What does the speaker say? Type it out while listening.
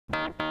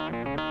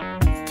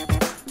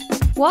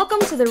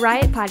Welcome to the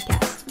RIOT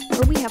Podcast,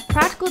 where we have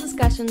practical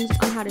discussions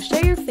on how to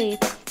share your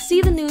faith,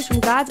 see the news from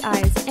God's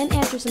eyes, and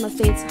answer some of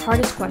faith's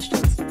hardest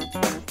questions.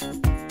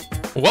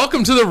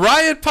 Welcome to the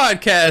RIOT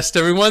Podcast,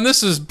 everyone.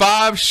 This is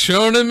Bob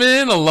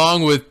Shoneman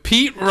along with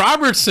Pete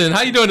Robertson.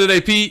 How you doing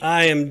today, Pete?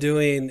 I am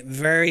doing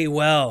very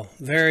well,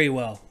 very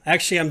well.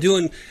 Actually,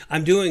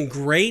 I'm doing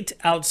great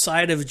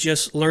outside of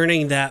just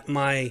learning that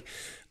my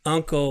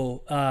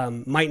uncle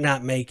might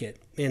not make it.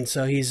 And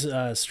so he's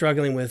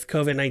struggling with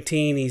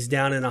COVID-19. He's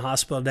down in a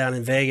hospital down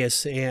in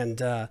Vegas.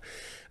 And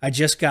I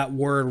just got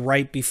word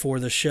right before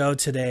the show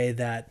today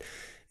that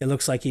it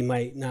looks like he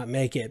might not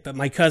make it. But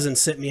my cousin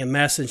sent me a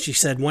message. She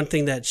said one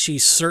thing that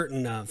she's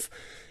certain of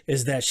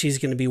is that she's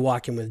going to be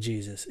walking with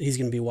Jesus. He's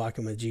going to be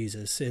walking with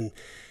Jesus. And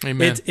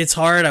Amen. It's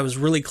hard. I was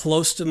really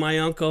close to my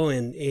uncle,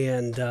 and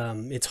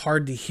it's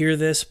hard to hear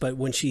this, but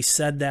when she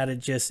said that,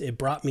 it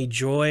brought me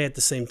joy. At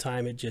the same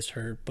time, it just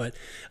hurt. But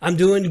I'm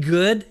doing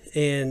good,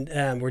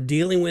 and we're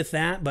dealing with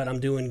that, but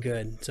I'm doing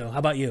good. So how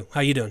about you?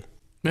 How you doing?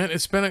 Man,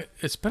 it's been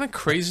a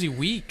crazy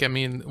week. I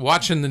mean,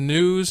 watching the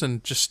news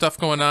and just stuff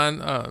going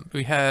on.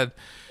 We had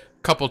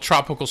a couple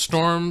tropical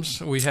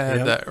storms. We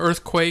had the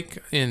earthquake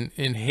in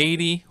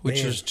Haiti, which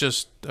is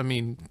just, I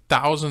mean,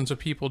 thousands of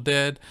people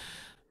dead.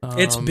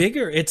 It's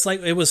bigger. It's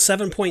like it was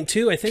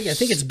 7.2. I think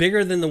it's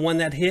bigger than the one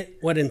that hit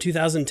in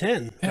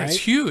 2010. Yeah, right? it's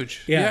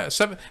huge. Yeah,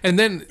 7. And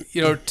then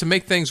to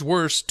make things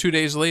worse, 2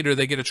 days later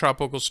they get a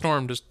tropical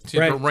storm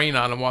to rain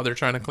on them while they're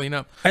trying to clean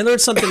up. I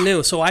learned something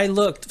new. So I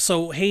looked.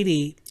 So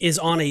Haiti is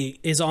on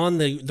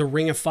the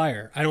Ring of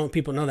Fire. I don't know if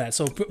people know that.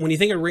 So when you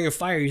think of Ring of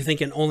Fire, you're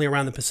thinking only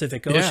around the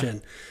Pacific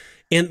Ocean.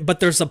 Yeah.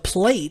 But there's a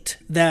plate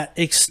that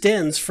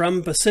extends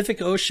from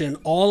Pacific Ocean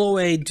all the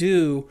way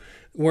to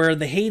where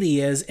the Haiti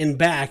is and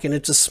back, and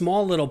it's a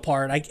small little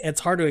part.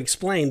 It's hard to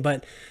explain,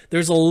 but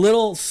there's a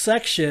little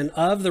section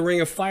of the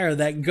Ring of Fire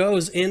that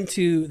goes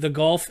into the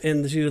Gulf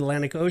and the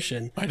Atlantic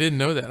Ocean. I didn't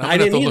know that. I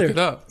didn't have to either. look it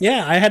up.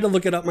 Yeah, I had to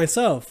look it up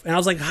myself, and I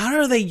was like, how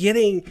are they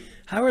getting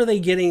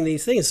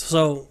these things?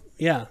 So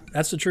yeah,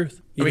 that's the truth.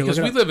 Because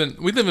we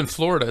live in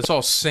Florida. It's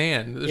all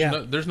sand.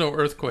 There's no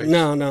earthquakes.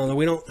 No,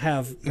 we don't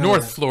have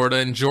North Florida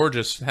and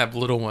Georgia have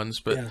little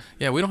ones, but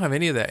we don't have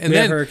any of that. And we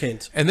then have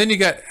hurricanes. And then you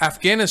got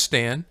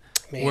Afghanistan,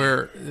 Man.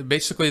 where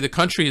basically the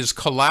country has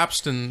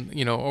collapsed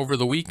over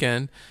the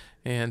weekend,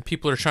 and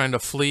people are trying to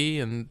flee,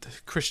 and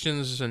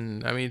Christians,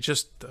 and I mean,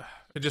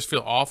 I just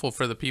feel awful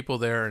for the people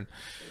there,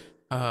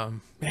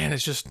 and man,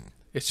 it's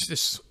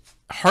just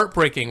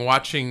heartbreaking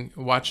watching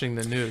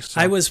the news.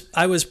 So. I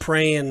was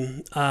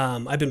praying.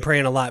 I've been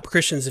praying a lot.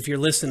 Christians, if you're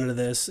listening to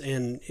this,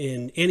 and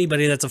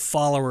anybody that's a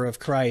follower of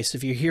Christ,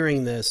 if you're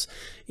hearing this,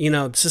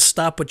 just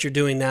stop what you're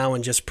doing now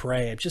and just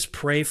pray. Just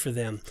pray for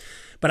them.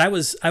 But I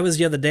was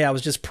the other day, I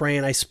was just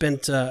praying. I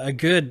spent a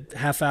good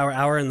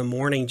hour in the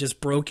morning just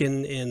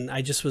broken, and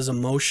I just was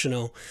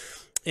emotional.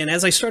 And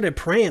as I started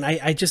praying,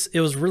 it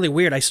was really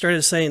weird. I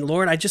started saying,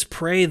 Lord, I just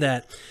pray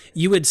that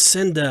you would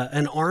send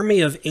an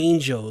army of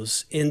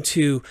angels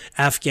into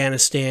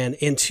Afghanistan,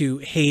 into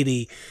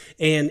Haiti,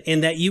 and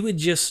that you would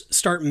just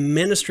start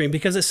ministering,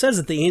 because it says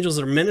that the angels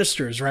are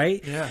ministers,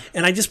 right? Yeah.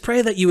 And I just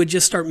pray that you would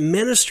just start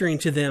ministering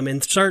to them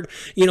and start,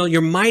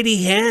 your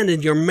mighty hand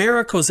and your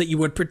miracles, that you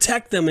would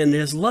protect them and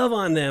his love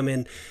on them.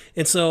 And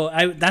so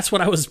that's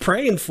what I was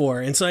praying for.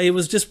 And so it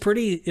was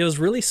it was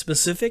really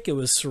specific. It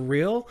was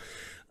surreal.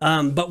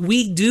 But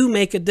we do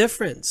make a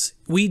difference.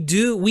 We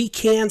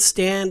can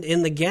stand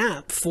in the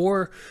gap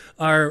for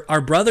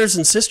our brothers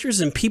and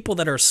sisters and people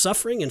that are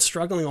suffering and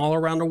struggling all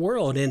around the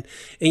world. And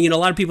a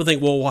lot of people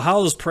think, well,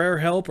 how does prayer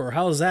help, or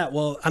how is that?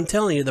 Well, I'm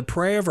telling you, the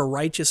prayer of a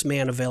righteous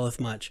man availeth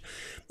much.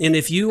 And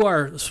if you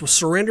are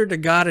surrendered to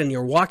God and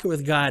you're walking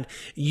with God,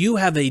 you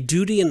have a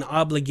duty and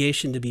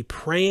obligation to be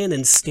praying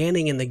and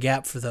standing in the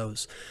gap for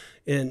those.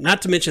 And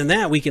not to mention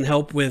that we can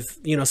help with,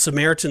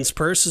 Samaritan's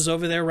Purse is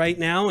over there right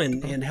now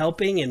and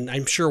helping. And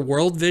I'm sure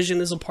World Vision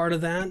is a part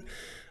of that.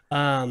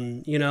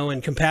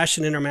 And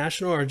Compassion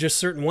International are just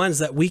certain ones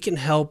that we can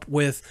help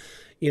with,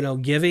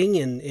 giving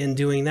and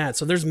doing that.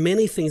 So there's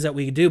many things that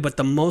we do, but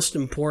the most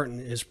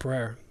important is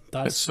prayer.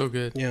 That's so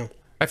good. Yeah.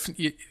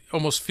 You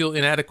almost feel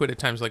inadequate at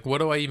times. Like, what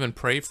do I even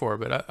pray for?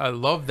 But I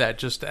love that,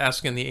 just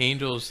asking the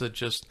angels that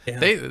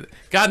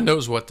God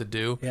knows what to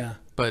do. Yeah.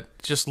 But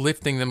just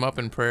lifting them up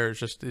in prayer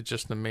is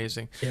just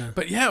amazing. Yeah.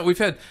 But we've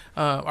had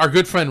our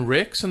good friend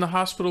Rick's in the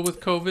hospital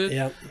with COVID.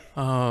 Yeah.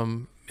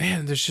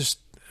 Man, there's just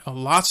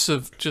lots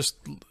of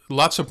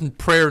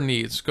prayer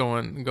needs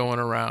going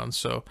around.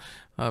 So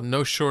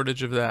no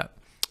shortage of that.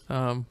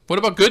 What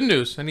about good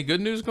news? Any good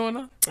news going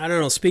on? I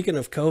don't know. Speaking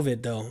of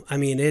COVID, though, I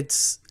mean,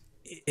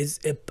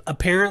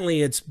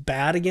 apparently it's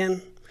bad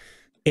again.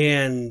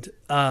 And,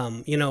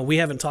 we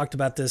haven't talked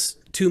about this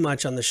too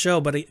much on the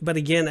show, but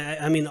again,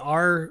 I mean,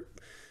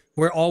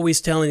 we're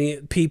always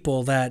telling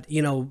people that,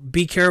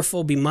 be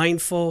careful, be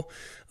mindful.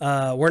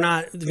 We're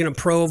not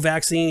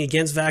pro-vaccine,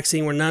 against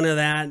vaccine. We're none of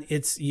that.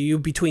 It's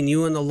between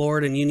you and the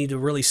Lord, and you need to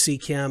really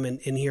seek him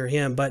and hear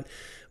him. But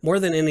more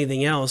than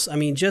anything else, I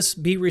mean,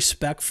 just be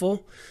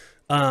respectful.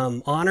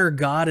 honor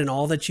God in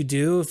all that you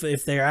do.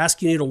 If they're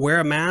asking you to wear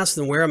a mask,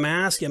 then wear a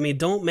mask. I mean,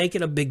 don't make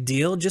it a big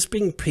deal. Just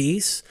bring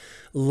peace,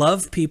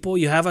 love people.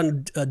 You have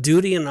a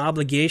duty and an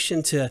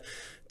obligation to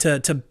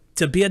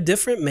be a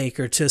difference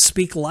maker, to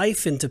speak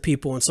life into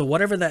people. And so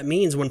whatever that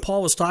means, when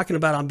Paul was talking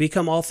about I'll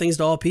become all things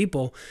to all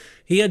people,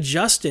 he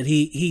adjusted.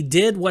 He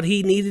did what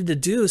he needed to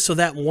do so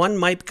that one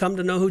might come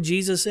to know who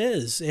Jesus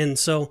is. And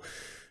so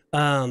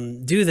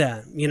do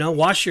that,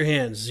 wash your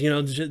hands,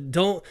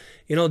 don't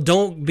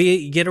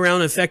get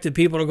around infected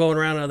people or going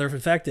around other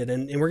infected.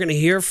 And we're going to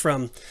hear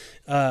from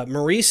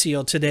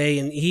Mauricio today,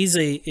 and he's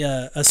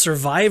a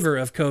survivor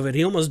of COVID.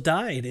 He almost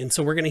died. And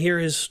so we're going to hear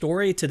his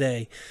story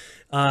today.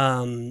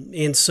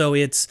 And so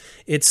it's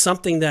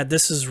something that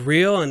this is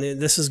real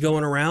and this is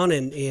going around,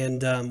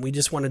 and we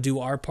just want to do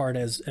our part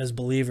as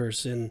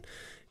believers in,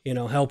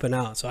 helping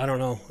out. So I don't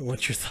know,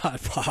 what's your thought,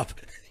 Bob?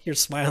 You're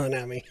smiling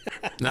at me.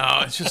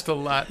 No, it's just a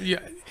lot. Yeah,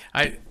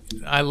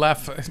 I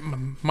laugh.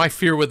 My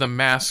fear with the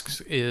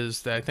masks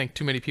is that I think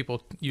too many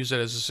people use it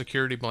as a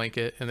security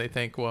blanket, and they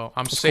think, well,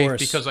 I'm safe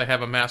because I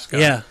have a mask on.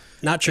 Yeah,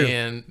 not true.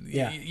 And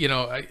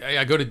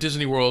I go to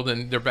Disney World,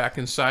 and they're back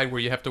inside where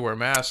you have to wear a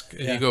mask.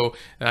 And you go,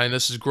 and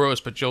this is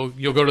gross, but you'll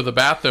go to the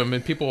bathroom,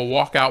 and people will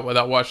walk out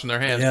without washing their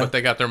hands, but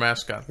they got their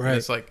mask on. Right. And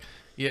it's like,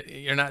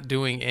 you're not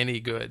doing any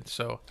good.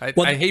 So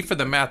I hate for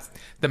the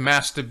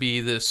mask to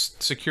be this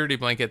security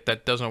blanket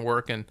that doesn't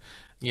work. And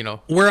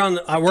we're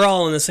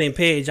all on the same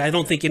page. I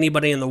don't think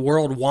anybody in the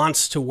world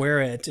wants to wear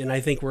it, and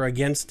I think we're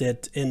against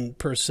it in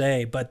per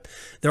se. But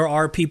there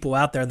are people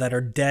out there that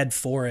are dead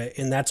for it,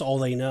 and that's all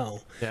they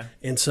know. Yeah.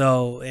 And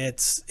so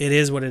it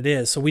is what it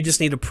is. So we just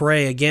need to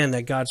pray again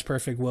that God's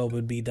perfect will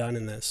would be done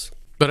in this.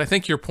 But I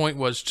think your point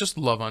was just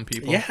love on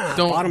people. Yeah.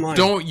 Bottom line.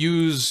 Don't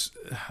use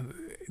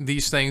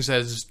these things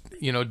as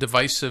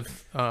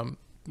divisive. The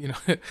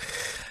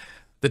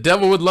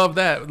devil would love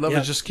that.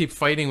 Would just keep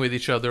fighting with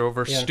each other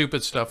over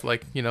stupid stuff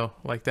like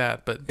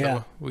that. But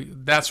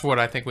that's what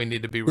I think we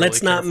need to be really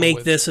Let's not make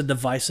with. This a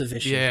divisive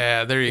issue.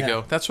 Yeah, there you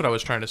go. That's what I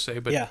was trying to say,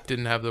 but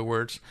didn't have the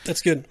words.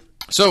 That's good.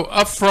 So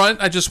up front,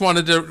 I just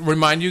wanted to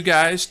remind you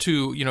guys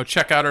to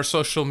check out our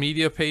social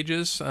media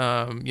pages.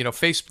 The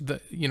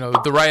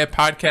RIOT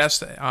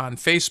Podcast on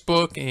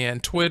Facebook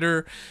and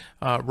Twitter,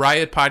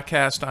 RIOT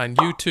Podcast on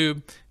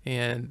YouTube.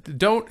 And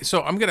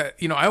I'm going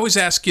to, I always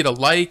ask you to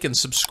like and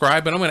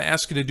subscribe, but I'm going to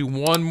ask you to do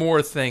one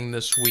more thing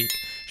this week.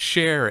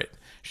 Share it.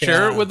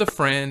 Share it with a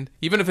friend,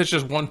 even if it's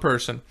just one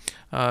person.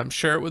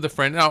 Share it with a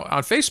friend. Now,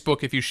 on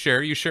Facebook, if you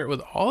share it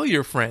with all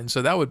your friends.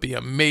 So that would be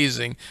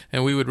amazing,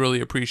 and we would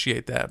really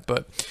appreciate that.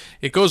 But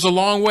it goes a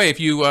long way if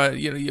you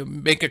you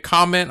make a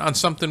comment on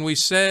something we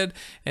said,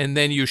 and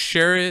then you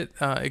share it.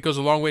 It goes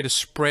a long way to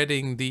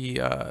spreading the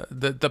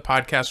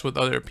podcast with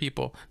other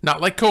people.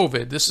 Not like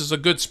COVID. This is a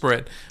good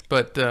spread,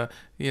 but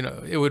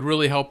it would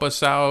really help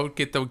us out,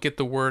 get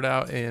the word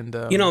out, and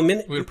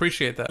we'd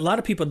appreciate that. A lot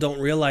of people don't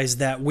realize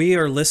that we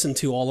are listened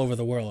to all over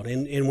the world,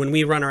 and when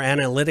we run our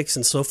analytics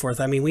and so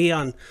forth, I mean, we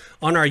on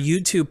our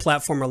YouTube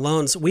platform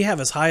alone, so we have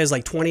as high as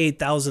like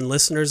 28,000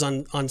 listeners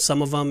on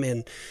some of them,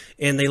 and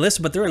they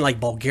listen, but they're in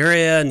like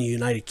Bulgaria and the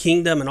United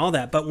Kingdom and all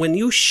that. But when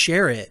you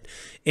share it,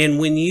 and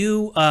when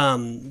you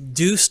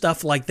do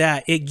stuff like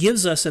that, it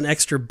gives us an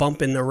extra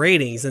bump in the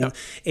ratings. And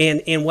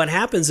what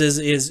happens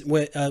is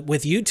with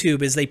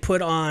YouTube is they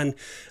put on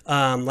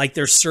like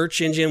their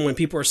search engine when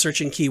people are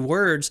searching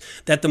keywords,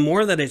 that the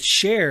more that it's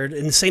shared,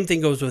 and the same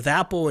thing goes with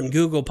Apple and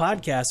Google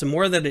Podcasts, the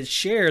more that it's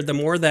shared, the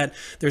more that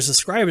there's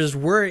subscribers,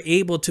 we're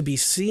able to be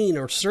seen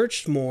or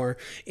searched more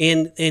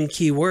in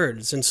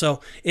keywords. And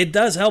so it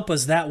does help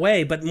us that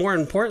way. But more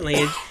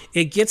importantly,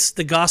 it gets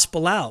the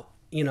gospel out.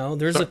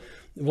 There's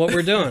what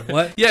we're doing.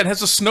 What? Yeah, it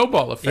has a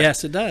snowball effect.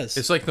 Yes, it does.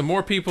 It's like the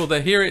more people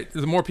that hear it,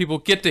 the more people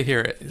get to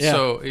hear it. Yeah.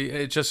 So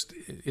it just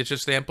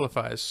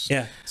amplifies.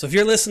 Yeah. So if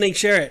you're listening,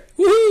 share it.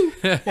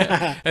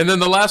 Woohoo! And then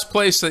the last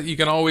place that you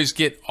can always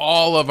get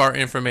all of our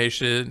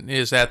information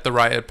is at the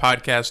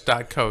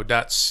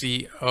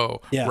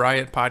riotpodcast.co.co. Yeah.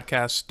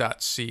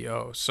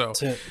 riotpodcast.co. So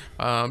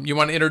you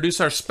want to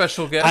introduce our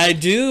special guest? I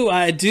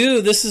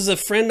do. This is a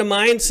friend of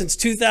mine since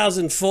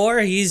 2004.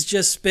 He's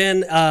just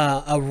been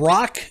a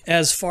rock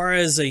as far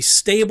as a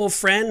stable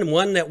friend,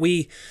 one that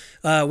we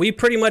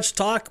pretty much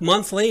talk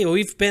monthly.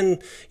 We've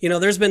been,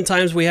 there's been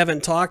times we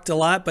haven't talked a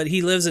lot, but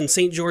he lives in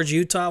St. George,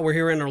 Utah. We're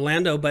here in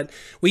Orlando, but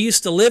we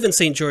used to live in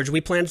St. George.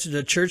 We planted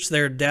a church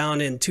there down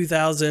in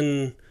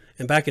 2000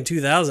 and back in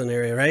 2000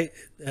 area, right?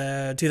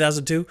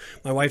 2002,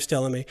 my wife's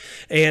telling me.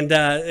 And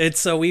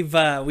so we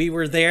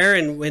were there,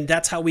 and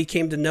that's how we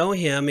came to know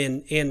him,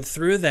 and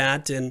through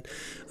that, and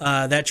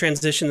that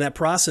transition, that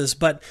process.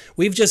 But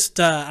we've just,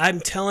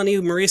 I'm telling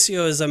you,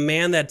 Mauricio is a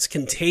man that's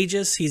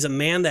contagious. He's a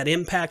man that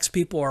impacts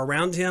people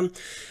around him.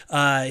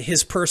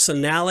 His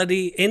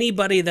personality,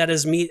 anybody that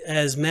has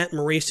met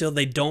Mauricio,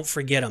 they don't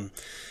forget him.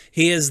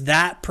 He is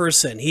that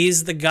person.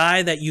 He's the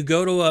guy that you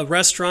go to a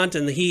restaurant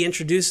and he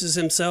introduces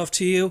himself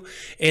to you,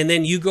 and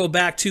then you go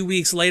back 2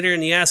 weeks later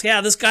and you ask, yeah,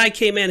 this guy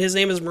came in, his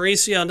name is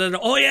Mauricio. And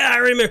oh yeah, I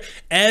remember.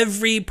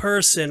 Every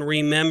person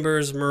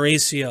remembers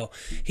Mauricio.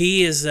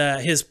 He is,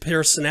 his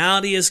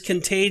personality is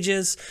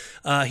contagious.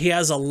 He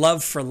has a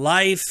love for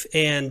life,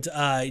 and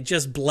it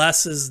just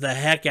blesses the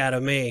heck out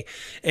of me.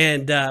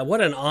 And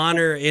what an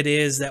honor it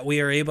is that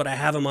we are able to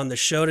have him on the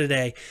show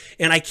today.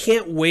 And I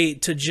can't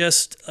wait to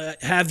just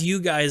have you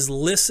guys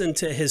listen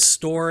to his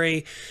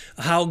story,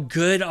 how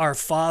good our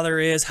Father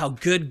is, how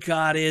good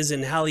God is,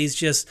 and how he's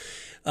just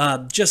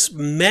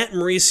met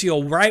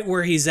Mauricio right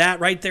where he's at,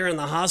 right there in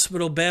the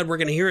hospital bed. We're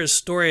going to hear his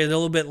story a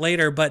little bit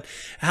later, but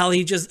how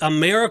a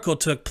miracle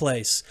took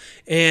place.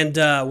 And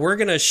we're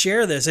going to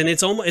share this, and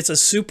it's a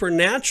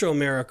supernatural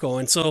miracle.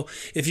 And so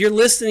if you're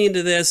listening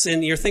to this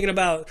and you're thinking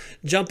about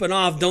jumping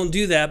off, don't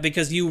do that,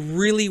 because you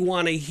really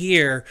want to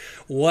hear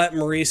what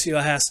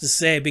Mauricio has to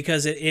say,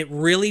 because it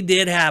really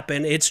did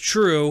happen. It's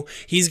true.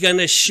 He's going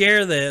to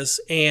share this,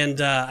 and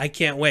I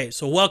can't wait.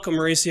 So welcome,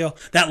 Mauricio.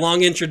 That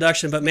long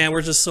introduction, but man,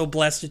 we're just so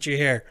blessed that you're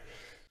here.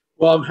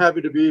 Well, I'm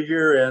happy to be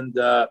here, and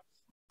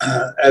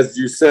as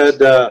you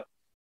said,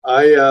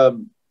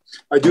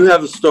 I do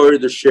have a story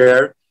to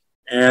share,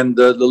 and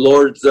the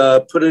Lord's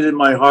put it in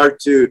my heart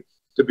to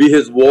be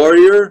His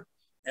warrior,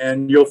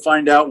 and you'll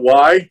find out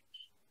why.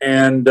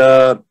 And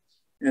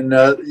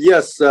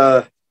yes,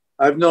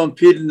 I've known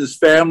Pete and his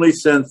family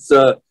since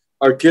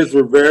our kids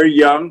were very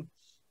young.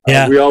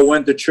 Yeah. We all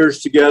went to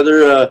church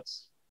together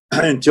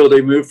until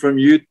they moved from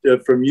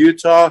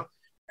Utah.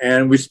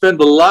 And we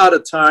spend a lot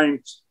of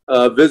time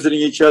visiting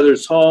each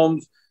other's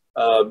homes,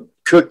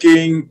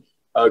 cooking,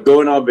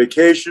 going on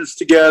vacations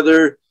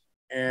together.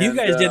 And you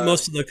guys did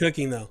most of the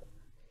cooking, though.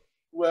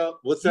 Well,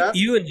 what's that?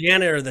 You and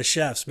Janet are the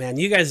chefs, man.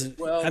 You guys,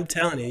 well, I'm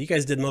telling you, you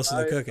guys did most of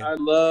the cooking. I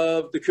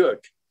love to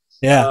cook.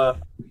 Yeah.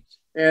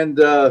 And,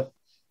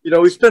 you know,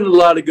 we spend a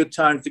lot of good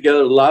time together,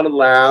 a lot of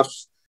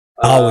laughs.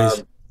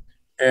 Always.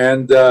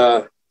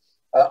 I'm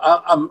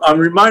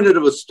reminded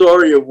of a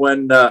story of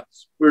when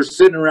we were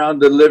sitting around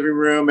the living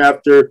room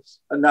after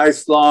a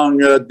nice long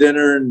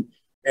dinner,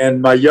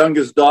 and my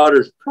youngest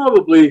daughter,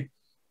 probably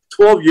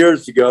 12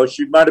 years ago,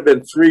 she might have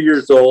been 3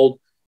 years old,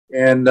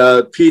 and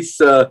Pete's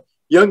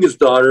youngest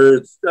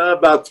daughter is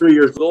about 3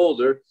 years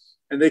older,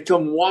 and they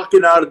come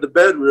walking out of the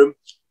bedroom,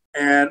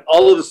 and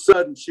all of a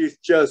sudden she's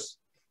just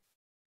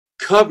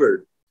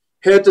covered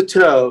head to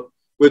toe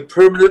with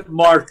permanent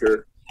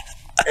marker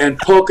and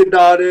polka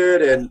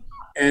dotted,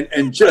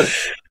 and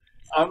just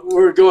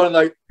we're going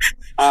like,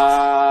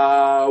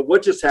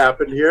 what just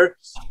happened here?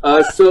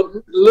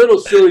 So little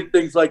silly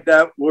things like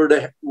that were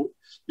to,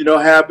 you know,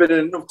 happen.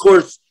 And of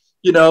course,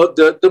 you know,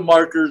 the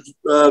markers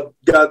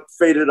got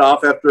faded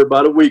off after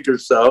about a week or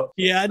so.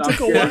 Yeah, it took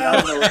a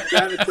while.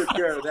 Janet took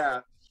care of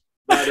that.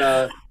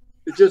 But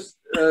it just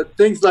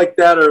things like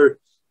that are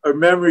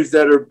memories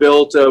that are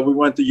built. We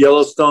went to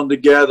Yellowstone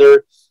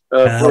together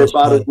for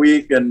about a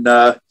week, and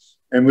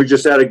we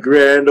just had a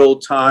grand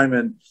old time.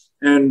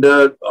 And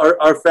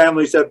our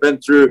families have been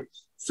through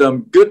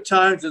some good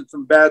times and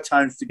some bad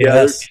times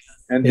together. Yes.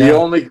 And the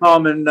only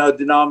common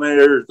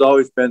denominator has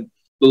always been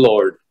the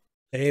Lord.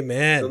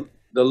 Amen.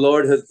 The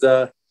Lord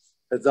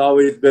has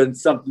always been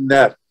something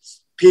that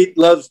Pete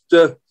loves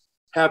to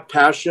have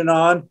passion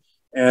on.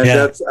 And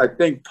that's, I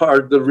think,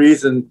 part of the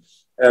reason,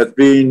 as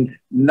being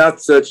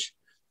not such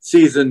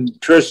seasoned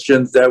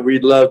Christians, that we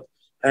love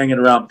hanging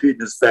around Pete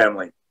and his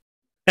family.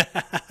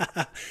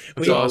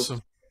 That's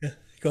awesome.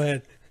 Go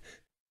ahead.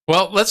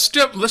 Well, let's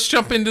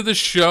jump into the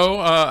show.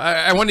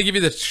 I want to give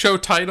you the show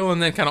title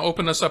and then kind of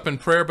open us up in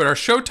prayer. But our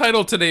show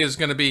title today is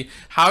going to be,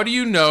 "How do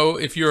you know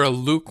if you're a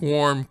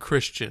lukewarm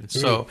Christian?"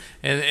 So,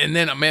 and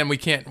then, man, we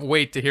can't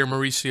wait to hear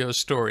Mauricio's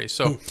story.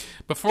 So,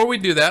 before we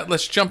do that,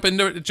 let's jump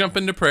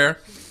into prayer.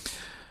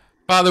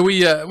 Father,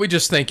 we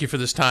just thank you for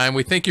this time.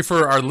 We thank you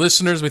for our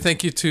listeners. We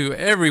thank you to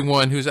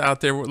everyone who's out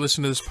there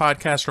listening to this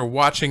podcast or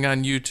watching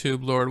on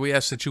YouTube, Lord. We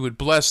ask that you would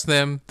bless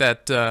them,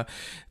 that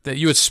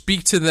you would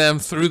speak to them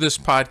through this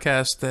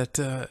podcast,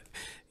 that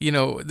you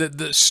know,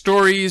 the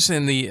stories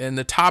and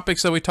the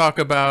topics that we talk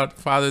about,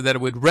 Father, that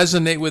it would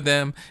resonate with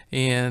them,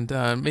 and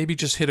maybe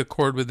just hit a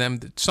chord with them,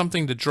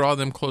 something to draw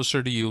them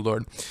closer to you,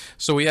 Lord.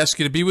 So we ask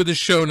you to be with the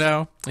show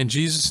now. In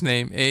Jesus'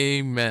 name,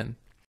 amen.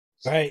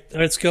 All right,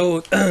 let's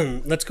go.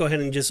 Let's go ahead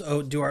and just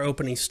do our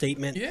opening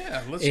statement.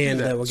 Yeah, let's do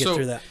that. And we'll get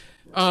through that.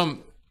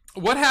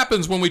 What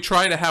happens when we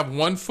try to have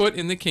one foot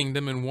in the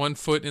kingdom and one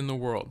foot in the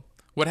world?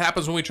 What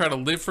happens when we try to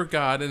live for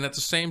God and at the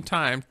same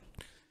time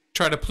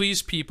try to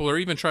please people, or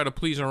even try to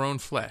please our own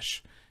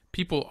flesh?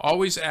 People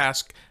always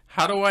ask,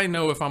 how do I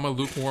know if I'm a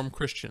lukewarm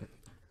Christian?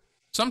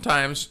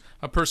 Sometimes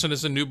a person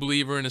is a new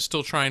believer and is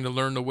still trying to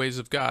learn the ways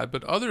of God,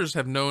 but others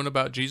have known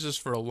about Jesus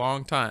for a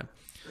long time.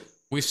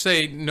 We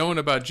say known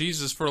about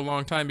Jesus for a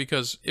long time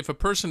because if a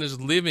person is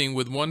living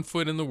with one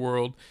foot in the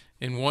world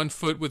and one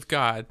foot with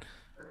God,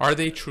 are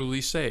they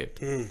truly saved?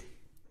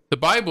 The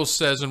Bible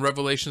says in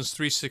Revelations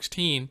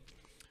 3:16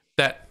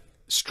 that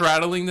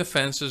straddling the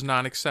fence is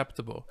not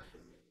acceptable.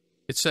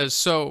 It says,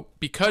 "So,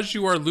 because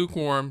you are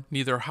lukewarm,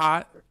 neither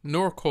hot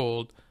nor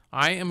cold,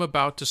 I am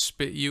about to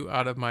spit you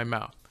out of my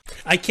mouth."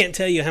 I can't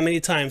tell you how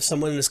many times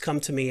someone has come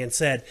to me and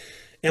said,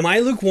 "Am I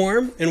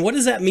lukewarm? And what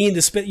does that mean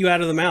to spit you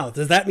out of the mouth?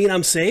 Does that mean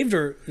I'm saved,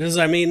 or does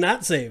that mean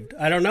not saved?"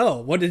 I don't know.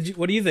 What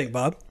do you think,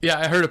 Bob? Yeah,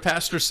 I heard a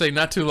pastor say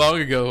not too long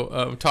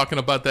ago, talking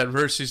about that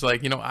verse. He's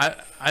like,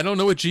 I don't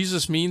know what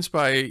Jesus means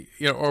by,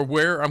 or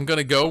where I'm going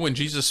to go when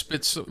Jesus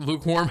spits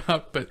lukewarm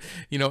out, but,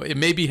 it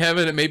may be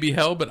heaven, it may be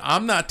hell, but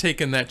I'm not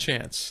taking that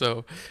chance.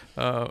 So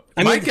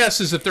my guess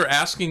is if they're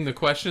asking the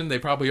question, they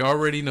probably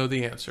already know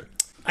the answer.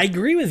 I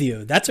agree with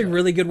you. That's a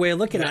really good way of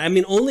looking at it. I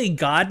mean, only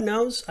God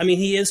knows. I mean,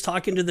 he is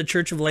talking to the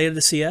church of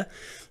Laodicea,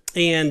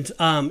 and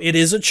it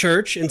is a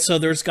church, and so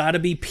there's got to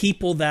be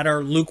people that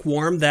are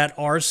lukewarm, that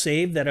are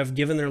saved, that have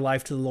given their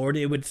life to the Lord,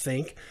 it would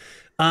think.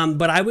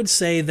 But I would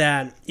say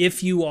that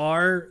if you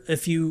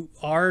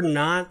are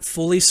not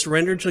fully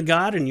surrendered to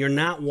God and you're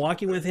not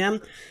walking with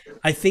him,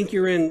 I think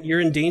you're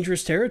in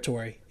dangerous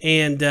territory.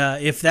 And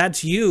if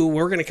that's you,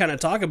 we're going to kind of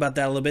talk about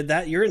that a little bit.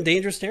 That you're in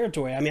dangerous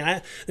territory. I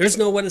mean, there's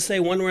no way to say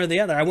one way or the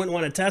other. I wouldn't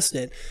want to test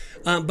it.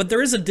 But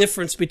there is a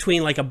difference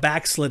between like a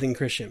backsliding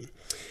Christian.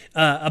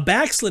 A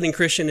backsliding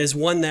Christian is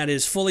one that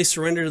is fully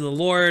surrendered to the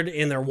Lord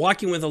and they're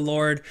walking with the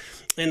Lord.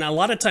 And a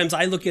lot of times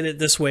I look at it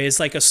this way. It's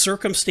like a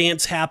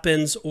circumstance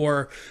happens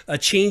or a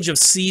change of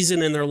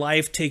season in their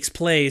life takes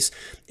place.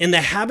 And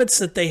the habits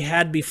that they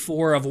had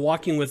before of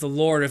walking with the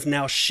Lord have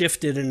now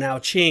shifted and now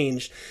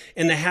changed.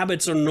 And the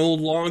habits are no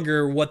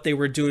longer what they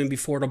were doing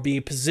before to be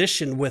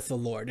positioned with the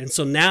Lord. And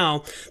so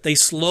now they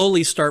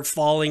slowly start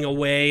falling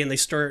away and they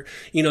start,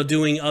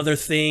 doing other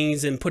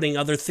things and putting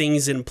other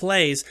things in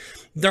place.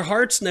 Their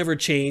hearts never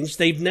changed.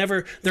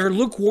 They're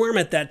lukewarm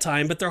at that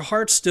time, but their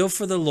heart's still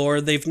for the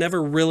Lord. They've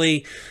never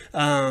really,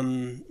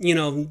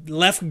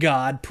 left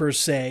God per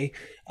se.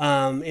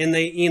 And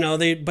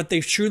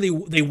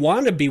they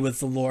want to be with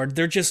the Lord.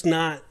 They're just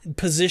not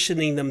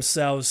positioning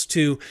themselves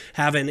to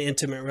have an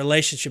intimate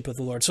relationship with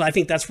the Lord. So I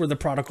think that's where the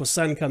prodigal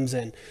son comes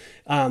in.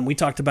 We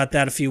talked about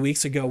that a few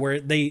weeks ago, where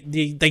they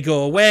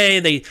go away,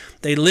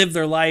 they live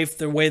their life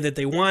the way that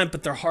they want,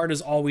 but their heart is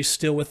always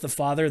still with the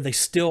Father. They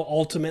still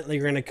ultimately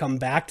are going to come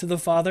back to the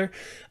Father.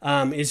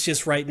 It's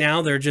just right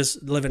now they're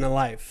just living a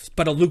life.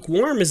 But a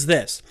lukewarm is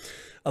this.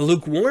 A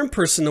lukewarm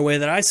person, the way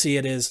that I see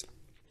it is,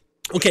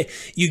 okay,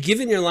 you've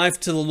given your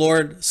life to the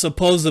Lord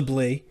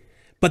supposedly,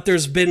 but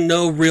there's been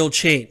no real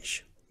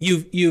change.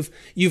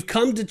 You've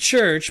come to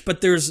church,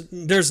 but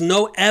there's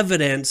no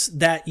evidence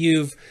that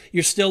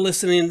you're still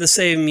listening to the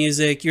same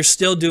music. You're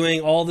still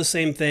doing all the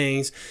same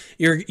things.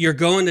 You're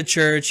going to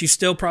church. You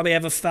still probably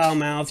have a foul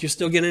mouth. You're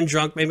still getting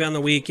drunk maybe on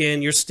the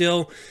weekend. You're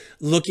still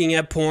looking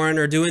at porn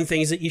or doing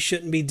things that you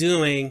shouldn't be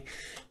doing.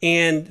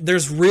 And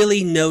there's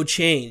really no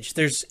change.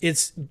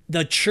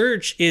 The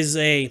church is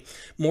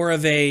more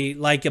of a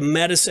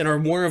medicine, or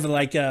more of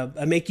like a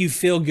make you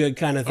feel good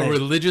kind of thing. A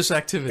religious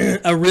activity.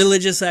 A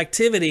religious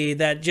activity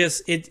that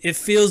just, it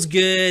feels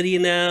good,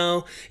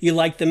 you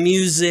like the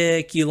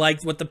music, you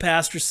like what the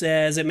pastor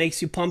says,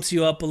 it pumps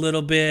you up a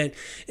little bit,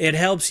 it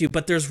helps you,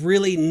 but there's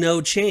really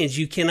no change.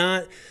 You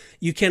cannot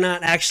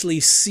actually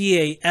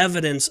see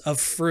evidence of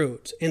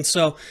fruit. And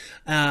so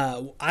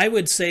I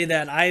would say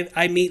that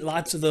I meet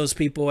lots of those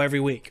people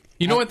every week.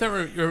 You know what that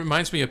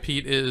reminds me of,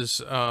 Pete,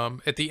 is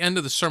at the end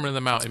of the Sermon on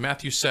the Mount in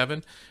Matthew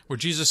 7, where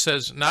Jesus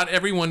says, "Not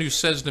everyone who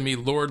says to me,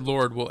 'Lord,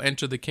 Lord,' will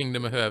enter the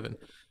kingdom of heaven,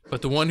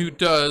 but the one who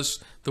does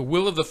the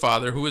will of the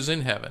Father who is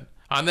in heaven.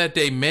 On that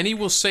day, many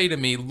will say to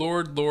me,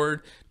 'Lord,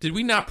 Lord, did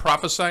we not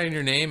prophesy in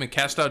your name and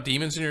cast out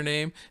demons in your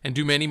name and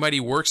do many mighty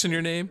works in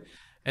your name?'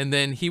 And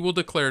then he will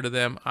declare to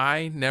them,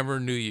 'I never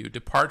knew you.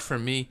 Depart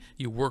from me,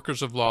 you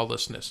workers of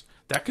lawlessness.'"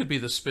 That could be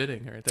the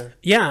spitting right there.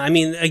 Yeah, I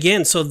mean,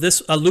 again, so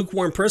a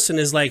lukewarm person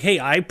is like, hey,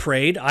 I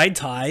prayed, I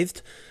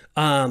tithed,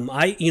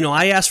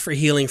 I asked for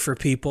healing for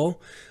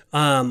people,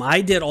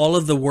 I did all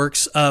of the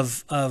works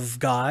of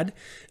God,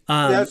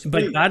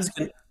 but God's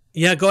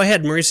yeah. Go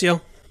ahead,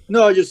 Mauricio.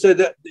 No, I just said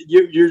that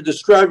you're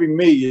describing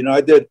me.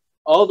 I did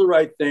all the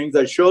right things.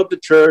 I show up to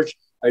church.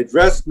 I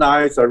dress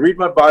nice. I read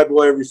my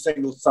Bible every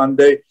single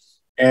Sunday.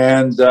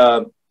 And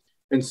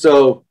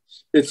so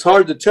it's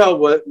hard to tell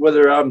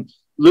whether I'm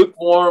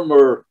lukewarm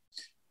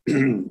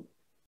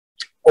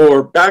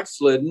or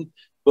backslidden.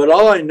 But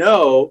all I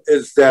know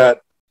is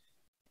that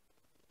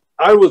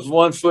I was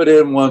 1 foot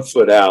in, 1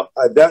 foot out.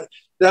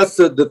 That's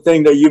the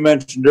thing that you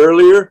mentioned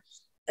earlier.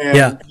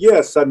 And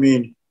yes, I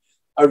mean,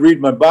 I read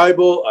my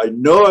Bible. I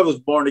know I was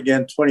born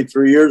again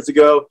 23 years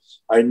ago.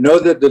 I know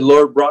that the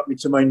Lord brought me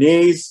to my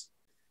knees.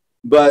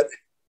 But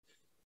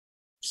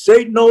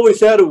Satan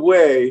always had a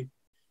way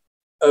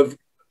of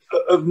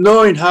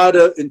knowing how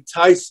to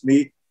entice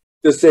me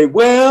to say,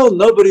 well,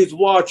 nobody's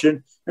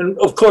watching. And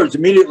of course,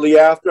 immediately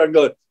after, I'm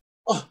going,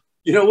 oh,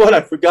 you know what?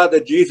 I forgot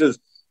that Jesus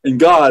and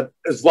God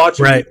is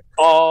watching me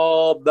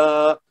all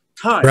the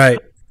time. Right.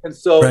 And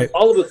so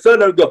all of a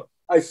sudden I would go,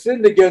 I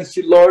sinned against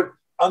you, Lord.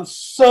 I'm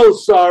so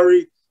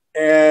sorry.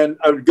 And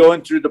I would go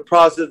through the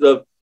process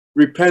of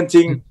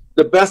repenting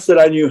the best that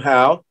I knew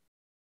how.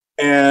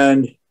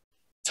 And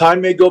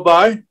time may go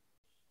by.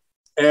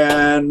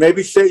 And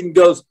maybe Satan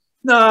goes,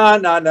 no,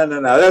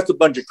 that's a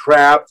bunch of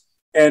crap.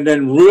 And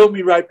then reel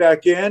me right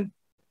back in,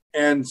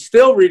 and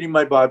still reading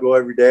my Bible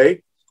every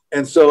day.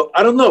 And so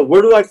I don't know,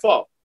 where do I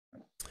fall?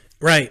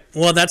 Right.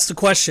 Well, that's the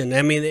question.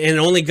 I mean, and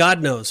only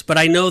God knows. But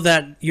I know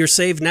that you're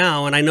saved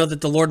now, and I know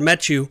that the Lord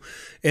met you,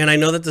 and I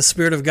know that the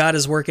Spirit of God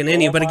is working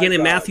in you. But again,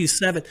 in Matthew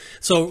 7,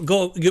 so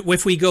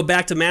if we go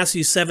back to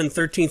Matthew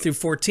 7:13 through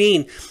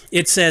 14,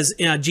 it says,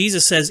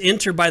 Jesus says,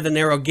 enter by the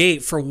narrow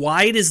gate, for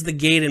wide is the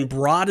gate and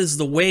broad is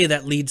the way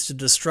that leads to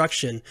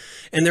destruction.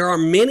 And there are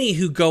many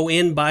who go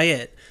in by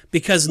it.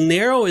 Because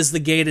narrow is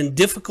the gate and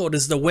difficult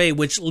is the way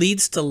which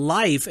leads to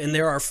life, and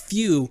there are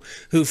few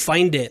who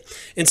find it.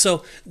 And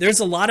so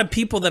there's a lot of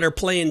people that are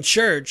playing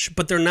church,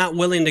 but they're not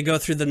willing to go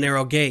through the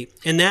narrow gate.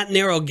 And that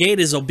narrow gate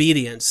is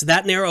obedience.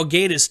 That narrow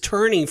gate is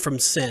turning from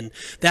sin.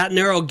 That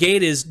narrow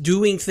gate is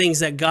doing things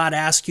that God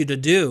asks you to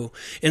do.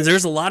 And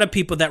there's a lot of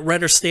people that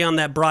rather stay on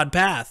that broad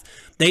path.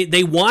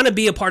 They want to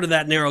be a part of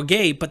that narrow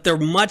gate, but they're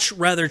much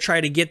rather try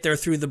to get there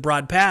through the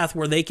broad path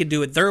where they can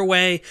do it their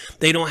way.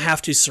 They don't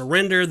have to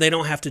surrender. They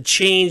don't have to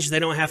change. They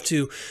don't have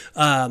to,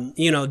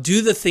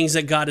 do the things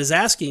that God is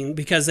asking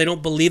because they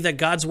don't believe that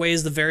God's way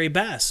is the very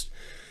best.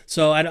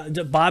 So,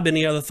 Bob,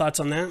 any other thoughts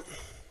on that?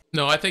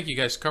 No, I think you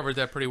guys covered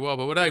that pretty well.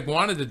 But what I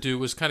wanted to do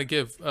was kind of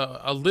give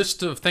a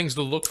list of things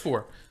to look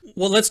for.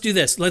 Well, let's do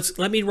this.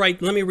 Let me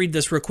read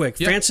this real quick.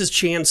 Yep. Francis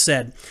Chan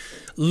said,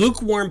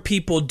 lukewarm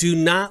people do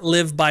not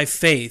live by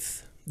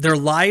faith. Their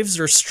lives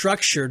are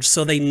structured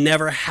so they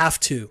never have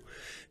to.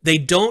 They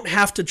don't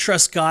have to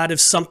trust God if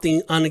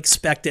something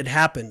unexpected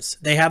happens.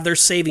 They have their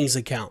savings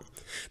account.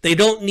 They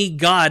don't need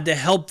God to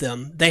help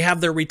them. They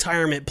have their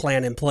retirement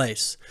plan in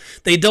place.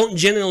 They don't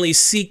generally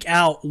seek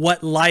out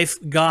what life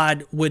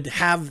God would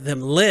have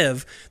them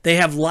live. They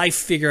have life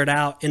figured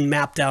out and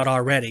mapped out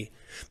already.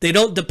 They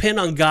don't depend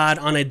on God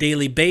on a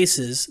daily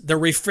basis. Their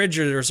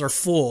refrigerators are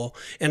full,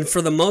 and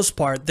for the most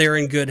part, they're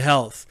in good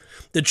health.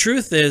 The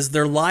truth is,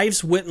 their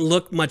lives wouldn't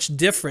look much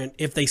different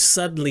if they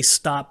suddenly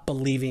stopped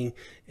believing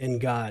in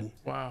God.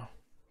 Wow.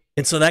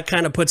 And so that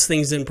kind of puts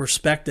things in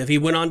perspective. He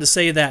went on to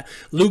say that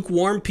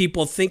lukewarm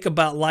people think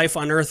about life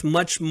on earth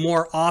much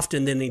more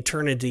often than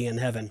eternity in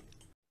heaven.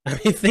 I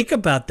mean, think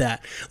about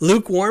that.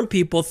 Lukewarm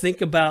people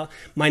think about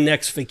my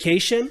next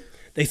vacation.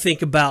 They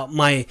think about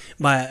my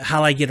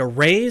how I get a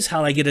raise,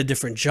 how I get a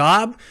different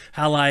job,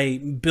 how I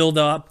build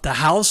up the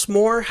house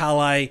more,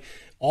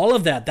 all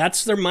of that.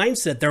 That's their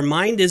mindset. Their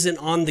mind isn't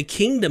on the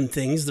kingdom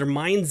things. Their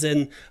mind's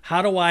in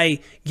how do I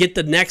get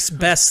the next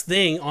best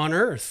thing on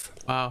earth.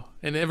 Wow.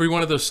 And every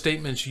one of those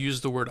statements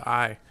use the word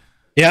I.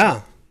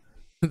 Yeah.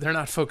 They're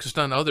not focused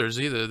on others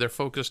either. They're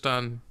focused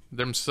on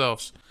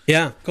themselves.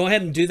 Yeah. Go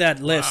ahead and do that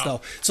list, though.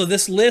 So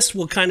this list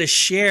will kind of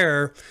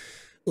share,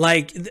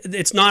 like,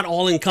 it's not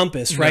all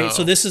encompassed, right? No,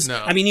 so this is,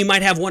 no. I mean, you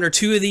might have 1 or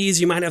 2 of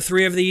these. You might have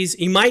 3 of these.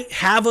 You might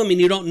have them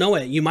and you don't know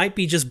it. You might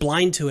be just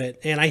blind to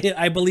it. And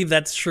I believe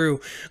that's true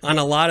on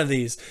a lot of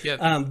these.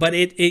 Yeah. But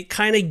it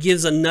kind of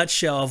gives a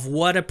nutshell of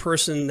what a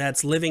person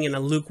that's living in a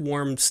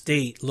lukewarm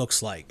state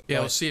looks like. Yeah,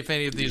 we'll see if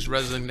any of these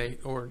resonate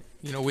or,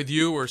 with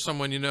you or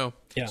someone you know.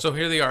 Yeah. So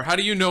here they are. How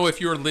do you know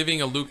if you're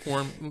living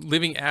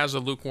as a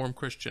lukewarm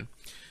Christian?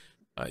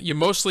 You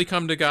mostly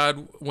come to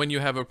God when you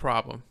have a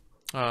problem.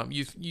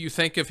 You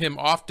think of him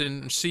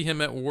often, see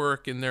him at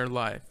work in their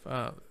life.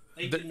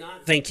 They do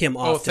not think him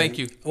often. Oh, thank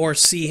you. Or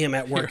see him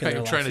at work in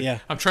their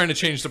life. I'm trying to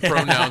change the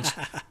pronouns.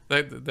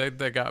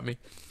 That got me.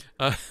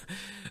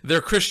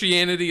 Their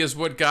Christianity is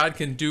what God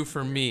can do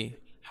for me.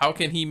 How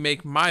can he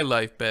make my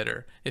life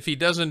better? If he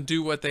doesn't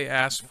do what they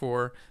ask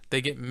for, they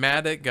get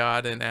mad at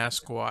God and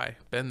ask why.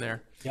 Been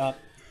there. Yep.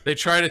 They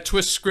try to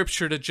twist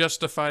scripture to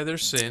justify their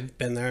sin.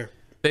 Been there.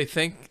 They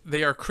think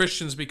they are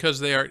Christians because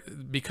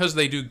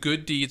they do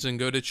good deeds and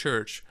go to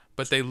church,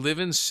 but they live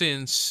in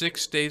sin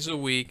 6 days a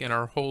week and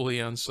are holy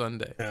on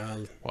Sunday.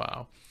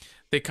 Wow.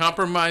 They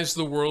compromise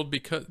with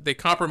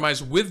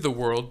the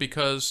world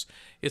because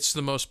it's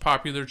the most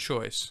popular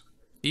choice.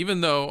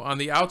 Even though on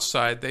the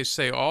outside they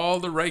say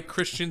all the right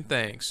Christian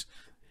things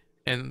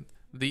and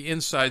the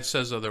inside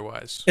says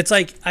otherwise. It's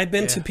like I've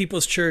been to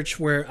people's church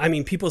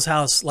people's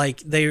house,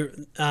 like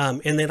and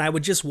then I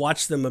would just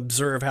watch them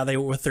observe how they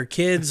were with their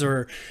kids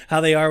or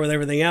how they are with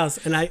everything else.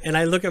 And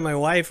I look at my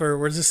wife, or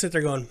we're just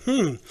sitting there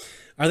going,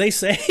 are they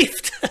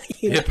saved?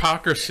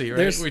 Hypocrisy,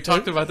 right? We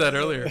talked about that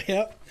earlier.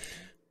 Yep.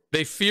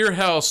 They fear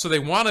hell, so they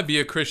want to be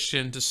a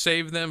Christian to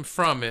save them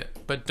from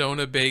it, but don't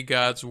obey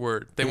God's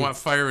word. They want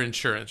fire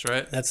insurance,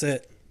 right? That's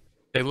it.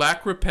 They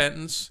lack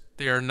repentance.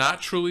 They are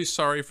not truly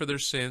sorry for their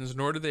sins,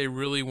 nor do they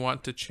really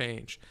want to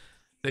change.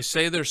 They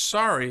say they're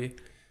sorry,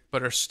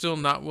 but are still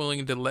not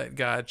willing to let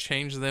God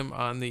change them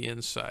on the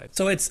inside.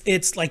 So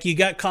it's like you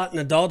got caught in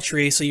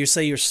adultery, so you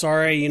say you're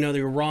sorry,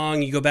 you're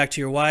wrong, you go back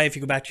to your wife,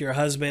 you go back to your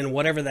husband,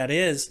 whatever that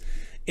is,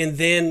 and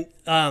then,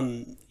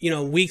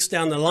 weeks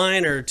down the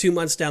line or 2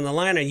 months down the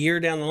line, a year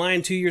down the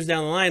line, 2 years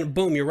down the line,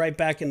 boom, you're right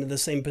back into the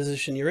same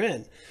position you're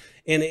in.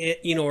 And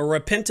a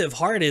repentant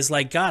heart is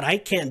like, God, I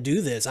can't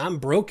do this. I'm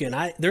broken.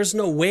 There's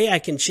no way I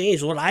can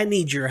change. Lord, I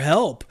need your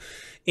help.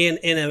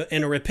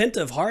 And a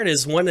repentant heart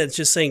is one that's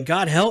just saying,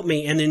 God, help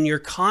me. And then you're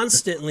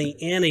constantly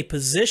in a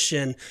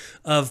position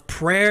of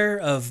prayer,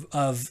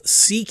 of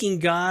seeking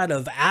God,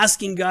 of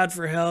asking God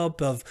for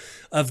help, of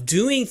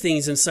doing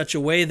things in such a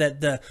way that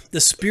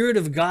the Spirit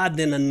of God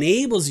then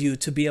enables you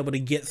to be able to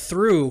get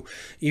through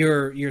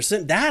your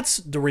sin. That's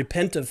the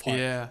repentant heart.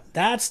 Yeah.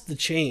 That's the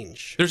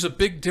change. There's a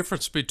big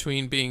difference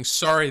between being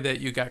sorry that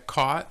you got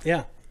caught.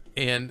 Yeah.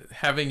 And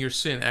having your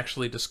sin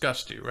actually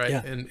disgust you, right?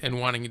 Yeah.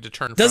 And wanting you to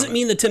turn Doesn't from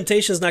mean the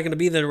temptation is not going to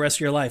be there the rest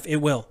of your life. It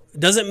will.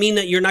 Doesn't mean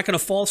that you're not going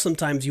to fall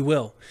sometimes. You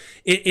will.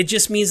 It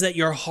just means that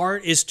your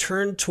heart is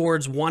turned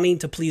towards wanting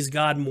to please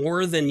God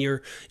more than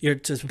you're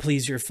to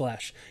please your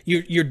flesh.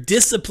 You're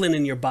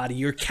disciplining your body.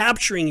 You're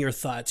capturing your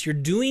thoughts. You're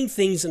doing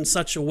things in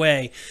such a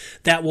way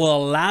that will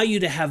allow you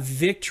to have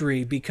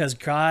victory because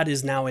God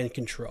is now in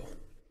control.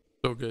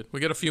 So good. We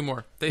got a few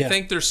more. They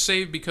think they're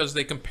saved because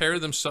they compare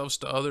themselves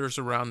to others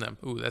around them.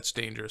 Ooh, that's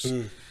dangerous.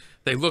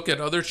 They look at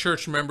other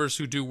church members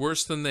who do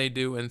worse than they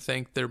do and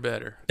think they're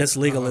better. That's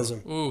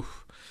legalism. Ooh.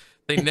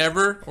 They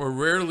never or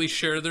rarely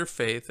share their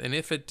faith, and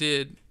if they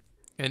did,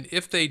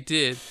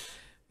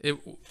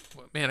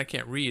 man, I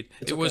can't read.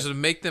 It was to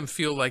make them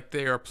feel like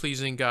they are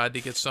pleasing God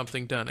to get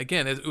something done.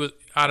 Again, it was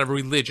out of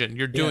religion.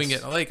 You're doing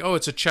it like, oh,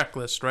 it's a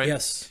checklist, right?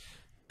 Yes.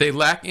 They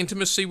lack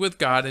intimacy with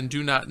God and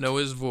do not know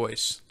his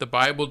voice. The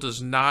Bible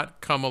does not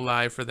come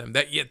alive for them.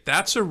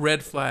 That's a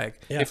red flag.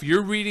 Yeah. If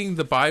you're reading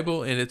the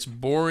Bible and it's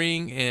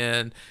boring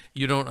and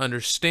you don't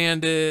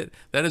understand it,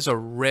 that is a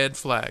red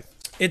flag.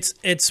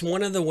 It's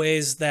one of the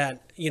ways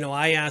that,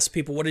 I ask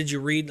people, what did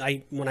you read?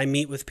 When I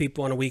meet with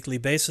people on a weekly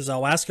basis,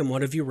 I'll ask them,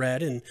 what have you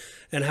read and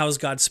how is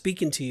God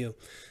speaking to you?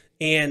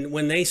 And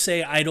when they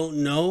say, I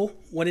don't know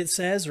what it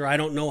says, or I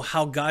don't know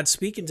how God's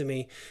speaking to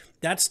me,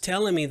 that's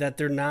telling me that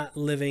they're not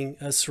living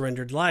a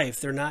surrendered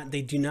life.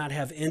 They do not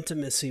have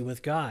intimacy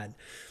with God.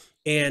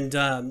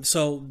 And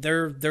so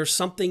there's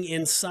something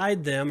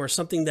inside them or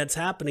something that's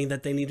happening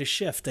that they need to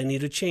shift. They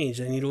need to change.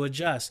 They need to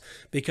adjust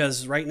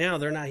because right now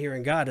they're not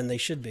hearing God and they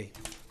should be.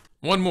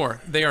 One more.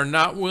 They are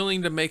not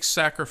willing to make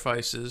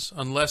sacrifices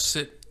unless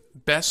it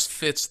best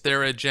fits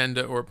their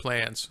agenda or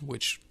plans,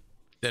 which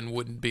then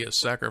wouldn't be a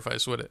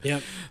sacrifice, would it?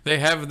 Yep. They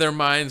have their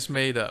minds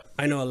made up.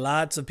 I know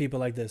lots of people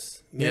like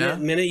this.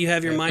 Minute you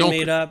have your mind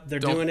made up, they're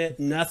doing it.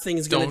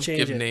 Nothing's going to change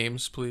it. Don't give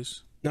names,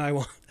 please. No, I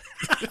won't.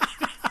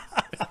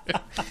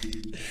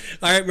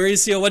 All right,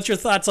 Mauricio, what's your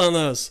thoughts on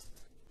those?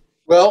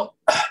 Well,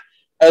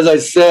 as I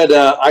said,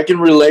 I can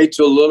relate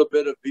to a little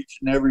bit of each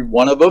and every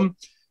one of them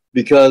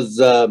because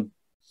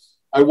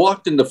I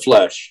walked in the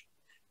flesh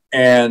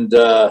and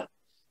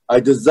I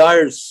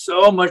desired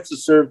so much to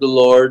serve the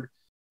Lord.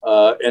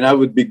 And I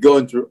would be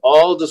going through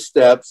all the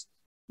steps,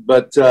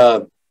 but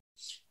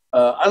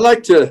I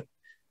like to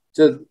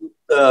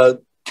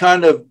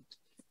kind of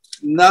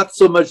not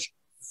so much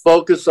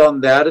focus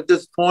on that at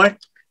this point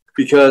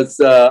because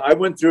I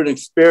went through an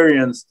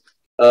experience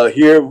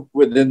here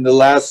within the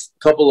last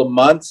couple of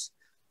months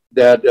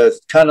that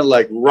kind of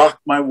like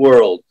rocked my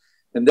world,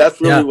 and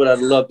that's really what I'd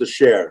love to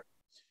share.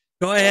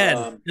 Go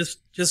ahead,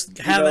 just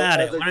have at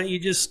it. Why don't you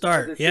just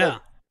start? Yeah,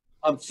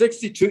 I'm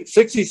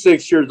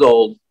 66 years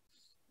old.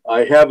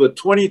 I have a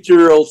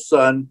 22-year-old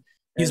son.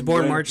 He's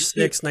born March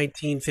 6,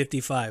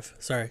 1955.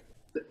 Sorry.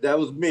 That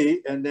was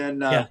me. And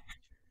then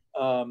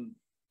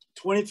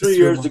 23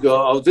 years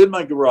ago, I was in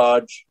my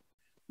garage,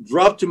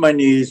 dropped to my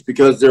knees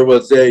because there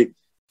was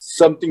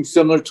something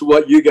similar to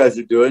what you guys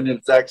are doing. And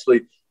it's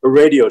actually a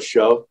radio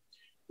show.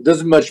 It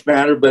doesn't much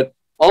matter. But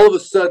all of a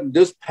sudden,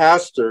 this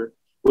pastor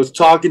was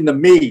talking to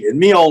me and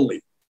me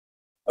only.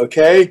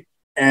 Okay?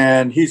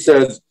 And he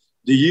says,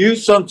 do you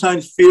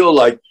sometimes feel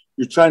like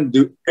you're trying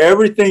to do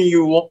everything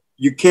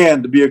you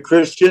can to be a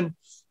Christian,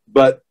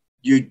 but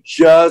you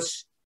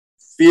just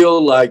feel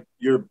like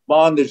you're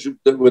bondage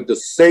with the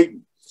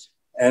Satan?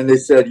 And they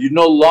said, you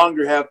no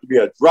longer have to be.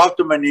 I dropped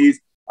to my knees.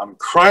 I'm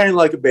crying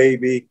like a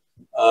baby.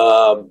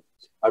 I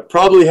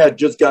probably had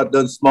just got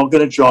done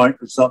smoking a joint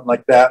or something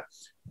like that,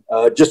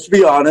 just to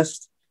be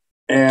honest.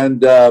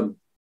 And I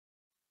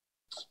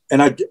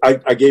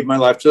gave my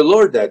life to the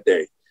Lord that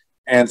day.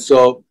 And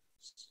so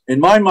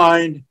in my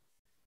mind,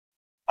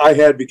 I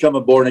had become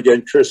a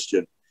born-again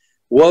Christian.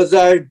 Was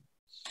I?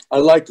 I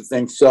like to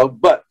think so.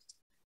 But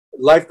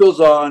life goes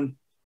on,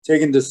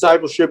 taking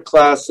discipleship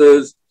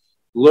classes,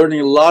 learning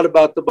a lot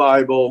about the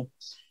Bible.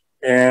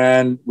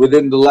 And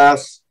within the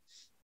last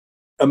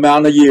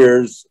amount of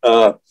years,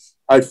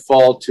 I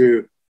fall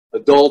to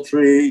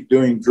adultery,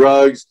 doing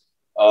drugs,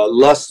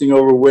 lusting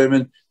over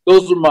women.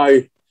 Those are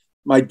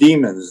my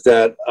demons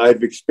that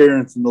I've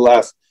experienced in the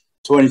last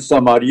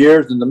 20-some-odd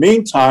years. In the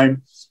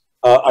meantime,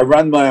 I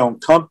run my own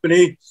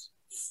company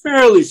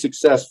fairly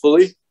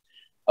successfully.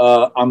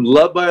 I'm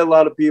loved by a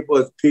lot of people,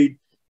 as Pete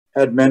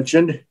had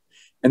mentioned.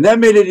 And that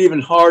made it even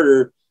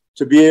harder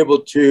to be able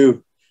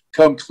to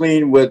come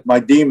clean with my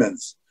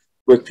demons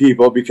with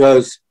people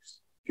because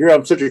here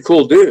I'm such a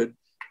cool dude.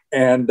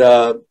 And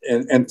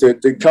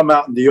to come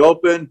out in the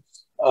open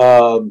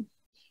and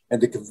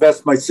to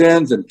confess my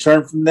sins and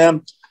turn from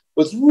them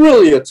was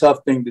really a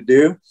tough thing to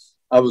do.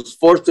 I was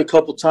forced a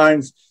couple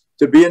times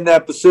to be in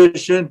that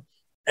position,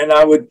 and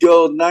I would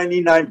go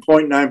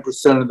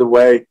 99.9% of the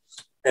way.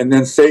 And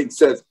then Satan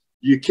says,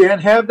 you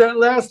can't have that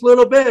last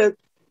little bit.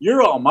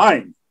 You're all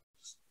mine.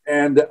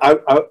 And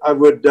I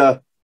would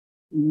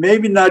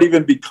maybe not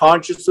even be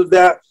conscious of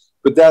that,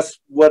 but that's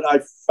what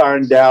I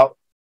found out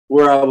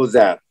where I was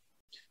at.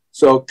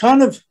 So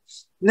kind of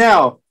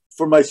now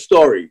for my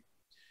story.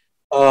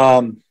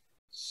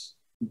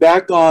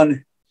 Back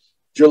on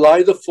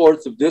July the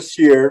 4th of this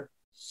year,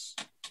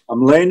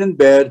 I'm laying in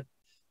bed,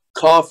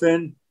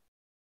 coughing,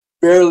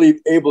 barely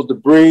able to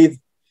breathe.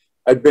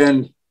 I'd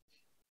been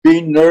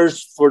being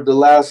nursed for the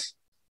last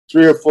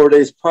 3 or 4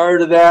 days prior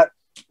to that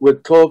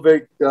with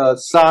COVID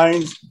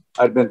signs.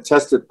 I'd been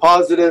tested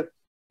positive,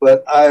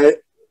 but I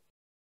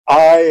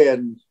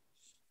and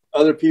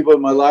other people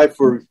in my life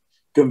were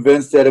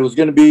convinced that it was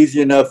going to be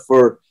easy enough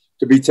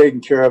to be taken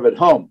care of at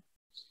home.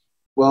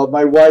 Well,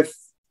 my wife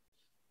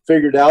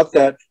figured out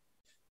that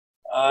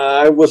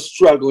I was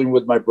struggling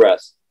with my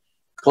breath.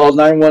 Called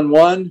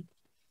 911.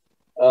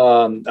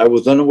 I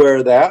was unaware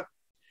of that.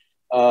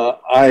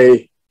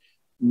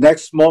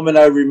 Next moment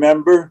I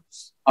remember,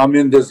 I'm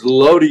in this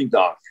loading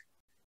dock.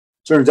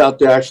 Turns out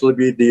to actually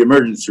be the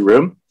emergency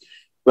room.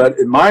 But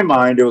in my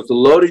mind, it was a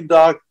loading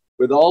dock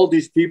with all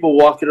these people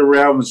walking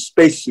around with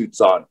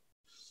spacesuits on.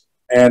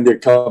 And they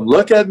come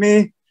look at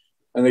me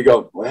and they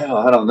go, well,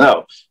 I don't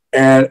know.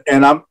 And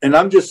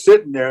I'm just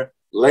sitting there,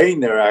 laying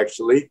there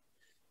actually,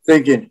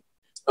 thinking,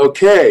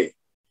 okay,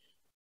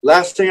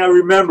 last thing I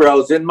remember, I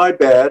was in my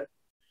bed.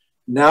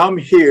 Now I'm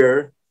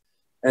here,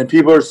 and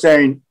people are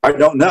saying, I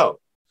don't know.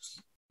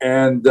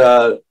 And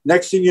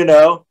next thing you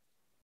know,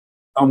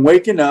 I'm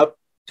waking up.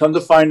 Come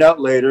to find out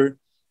later,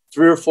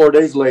 3 or 4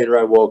 days later,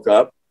 I woke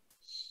up,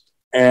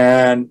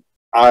 and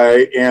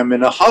I am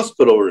in a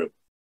hospital room.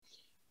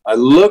 I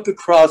look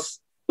across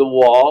the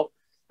wall,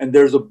 and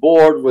there's a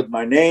board with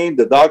my name,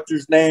 the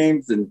doctor's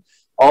names, and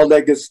all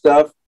that good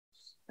stuff.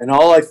 And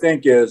all I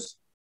think is,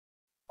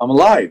 I'm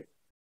alive.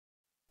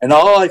 And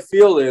all I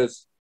feel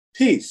is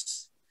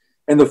peace.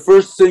 And the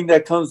first thing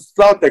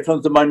thought that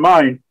comes to my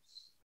mind,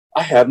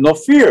 I have no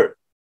fear.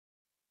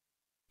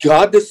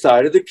 God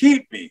decided to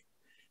keep me.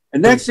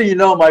 And next thing you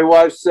know, my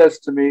wife says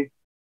to me,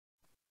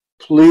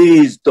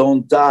 please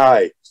don't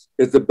die.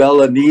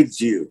 Isabella needs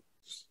you.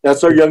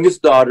 That's our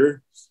youngest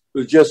daughter,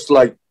 who's just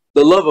like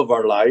the love of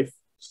our life.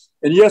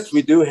 And yes,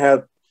 we do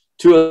have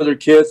 2 other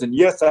kids. And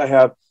yes, I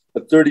have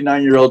a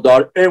 39-year-old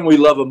daughter, and we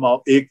love them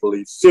all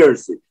equally.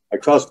 Seriously, I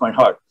cross my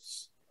heart.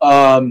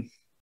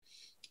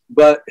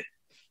 But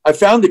I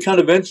found it kind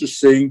of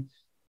interesting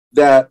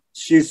that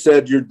she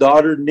said, your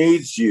daughter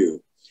needs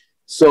you.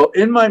 So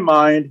in my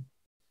mind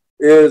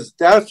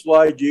that's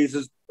why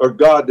Jesus or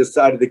God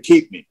decided to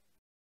keep me.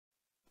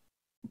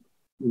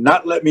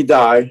 Not let me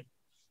die,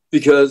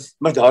 because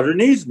my daughter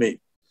needs me.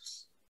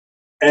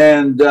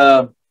 And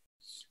so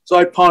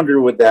I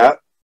pondered with that,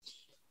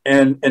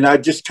 and I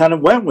just kind of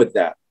went with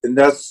that. And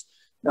that's,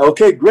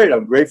 okay, great.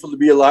 I'm grateful to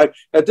be alive.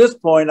 At this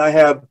point,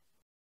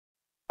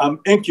 I'm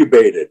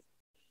incubated.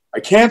 I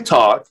can't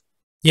talk.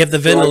 You have the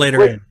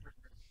ventilator in.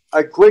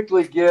 I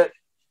quickly get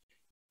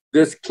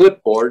this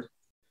clipboard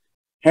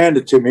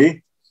handed to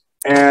me,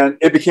 and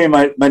it became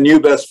my new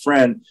best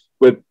friend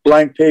with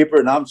blank paper,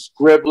 and I'm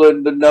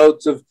scribbling the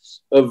notes of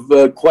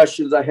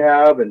questions I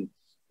have and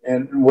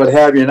what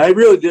have you. And I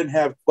really didn't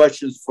have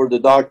questions for the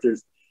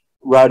doctors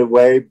right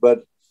away,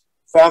 but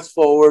fast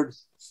forward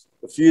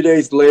a few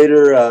days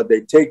later,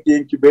 they take the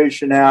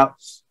incubation out.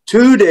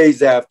 2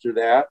 days after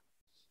that,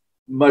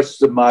 much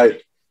to my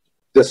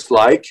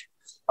dislike,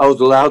 I was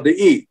allowed to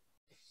eat.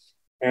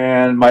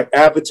 And my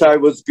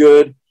appetite was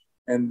good.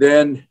 And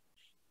then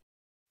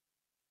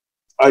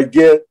I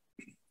get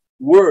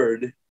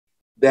word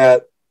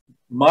that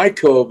my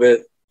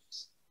COVID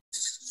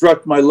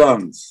struck my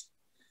lungs.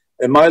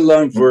 And my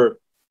lungs were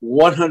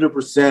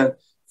 100%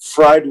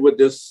 fried with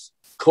this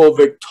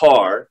COVID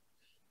tar.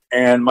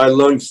 And my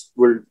lungs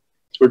were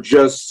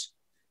just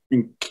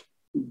in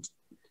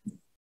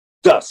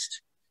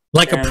dust.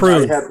 Like a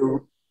prune.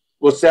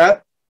 What's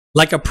that?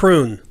 Like a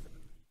prune.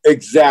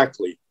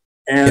 Exactly.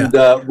 And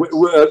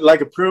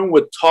like a prune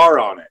with tar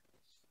on it.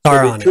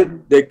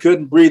 They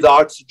couldn't breathe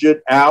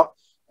oxygen out.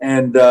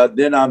 And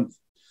then I'm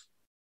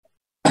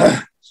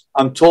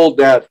told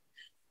that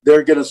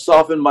they're going to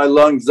soften my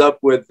lungs up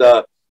with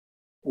steroids.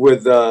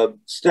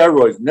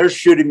 And they're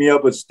shooting me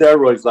up with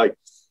steroids like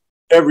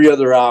every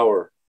other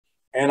hour.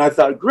 And I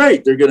thought,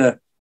 great, they're going to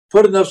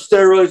put enough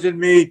steroids in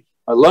me.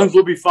 My lungs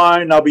will be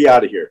fine. I'll be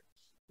out of here.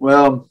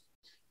 Well,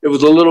 it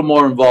was a little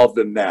more involved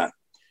than that.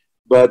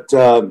 But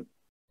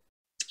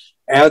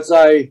as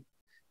a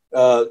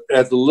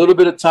little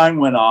bit of time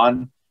went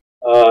on,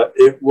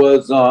 it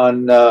was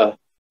on,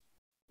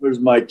 where's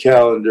my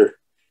calendar?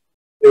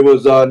 It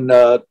was on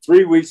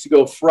 3 weeks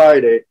ago,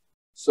 Friday.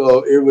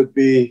 So it would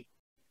be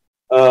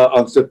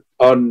on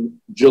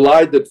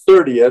July the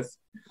 30th,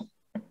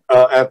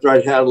 after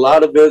I'd had a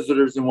lot of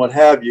visitors and what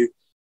have you,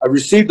 I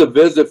received a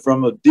visit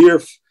from a dear,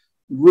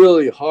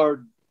 really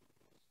hard,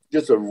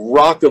 just a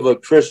rock of a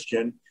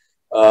Christian.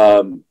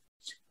 And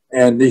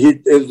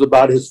it was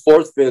about his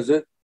fourth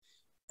visit.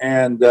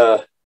 And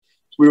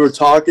we were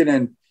talking,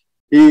 and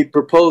he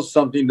proposed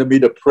something to me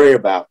to pray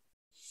about.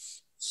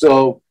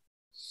 So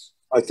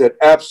I said,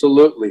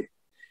 absolutely.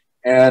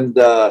 And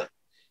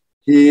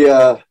he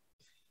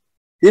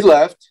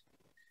left,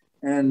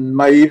 and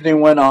my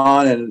evening went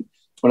on. And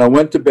when I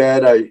went to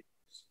bed, I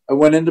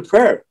went into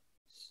prayer.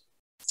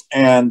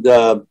 And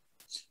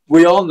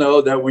we all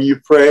know that when you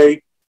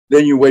pray,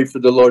 then you wait for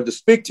the Lord to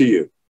speak to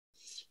you.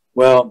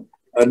 Well,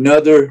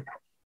 another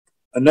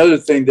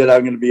thing that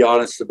I'm going to be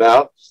honest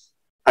about,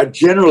 I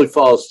generally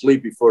fall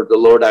asleep before the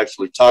Lord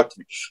actually talked to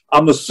me.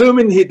 I'm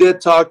assuming he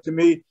did talk to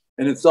me,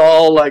 and it's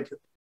all like,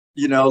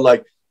 you know,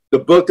 like the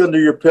book under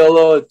your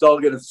pillow, it's all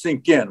going to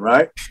sink in,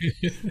 right?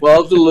 Well,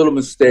 I was a little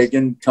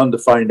mistaken, come to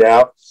find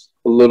out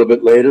a little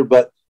bit later.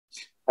 But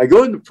I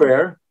go into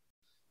prayer,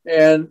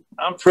 and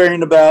I'm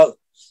praying about,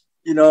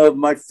 you know,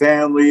 my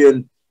family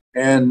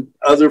and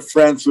other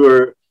friends who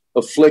are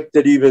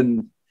afflicted,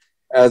 even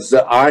as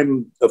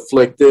I'm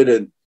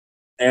afflicted.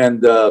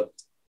 And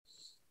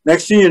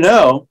next thing you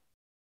know,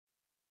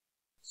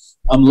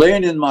 I'm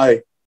laying in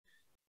my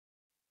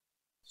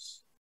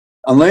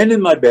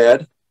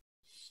bed,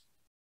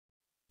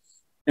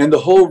 and the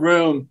whole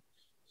room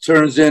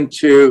turns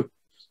into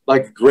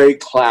like a gray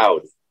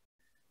cloud.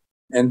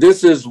 And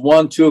this is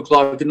 1, 2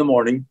 o'clock in the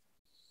morning.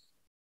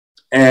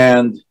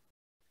 And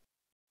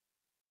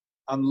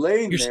I'm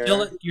laying there.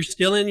 You're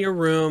still in your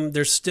room.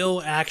 There's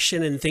still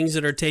action and things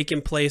that are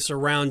taking place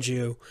around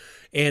you.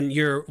 And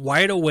you're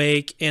wide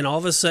awake, and all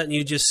of a sudden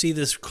you just see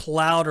this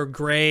cloud or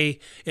gray.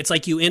 It's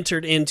like you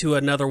entered into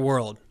another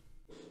world.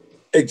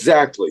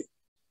 Exactly.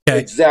 Okay.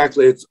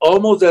 Exactly. It's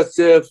almost as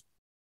if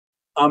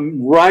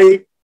I'm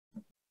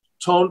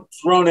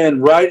thrown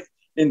in right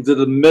into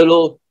the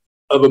middle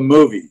of a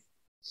movie.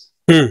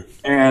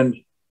 And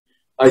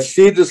I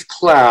see this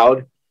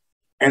cloud,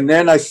 and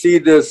then I see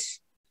this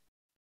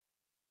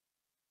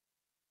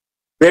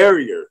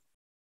barrier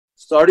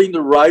starting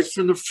to rise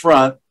from the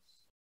front.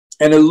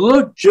 And it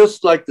looked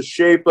just like the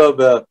shape of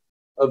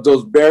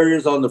those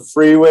barriers on the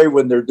freeway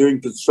when they're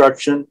doing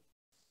construction.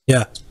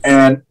 Yeah.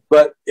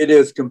 But it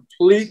is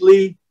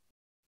completely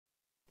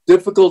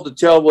difficult to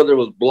tell whether it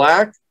was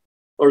black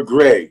or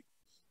gray.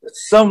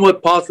 It's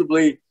somewhat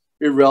possibly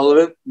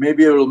irrelevant.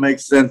 Maybe it'll make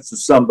sense to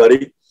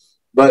somebody.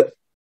 But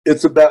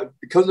it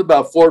becomes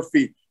about 4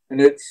 feet. And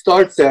it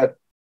starts at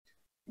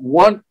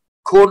one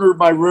corner of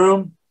my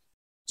room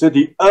to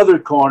the other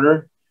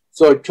corner.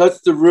 So it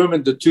cuts the room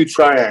into 2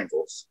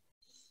 triangles.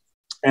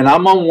 And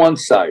I'm on one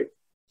side.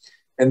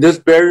 And this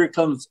barrier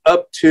comes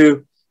up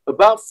to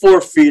about 4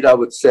 feet, I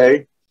would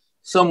say,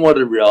 somewhat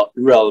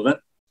irrelevant,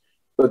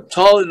 but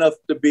tall enough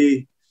to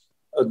be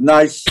a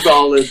nice,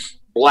 solid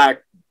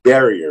black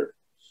barrier.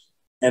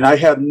 And I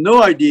have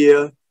no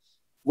idea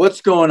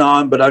what's going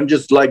on, but I'm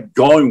just like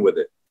going with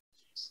it.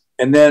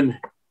 And then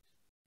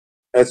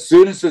as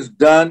soon as it's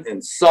done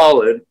and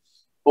solid,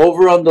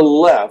 over on the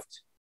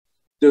left,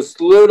 this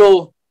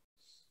little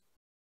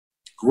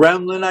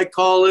gremlin, I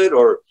call it,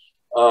 or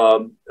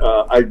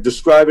I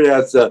describe it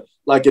as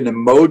like an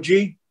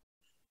emoji,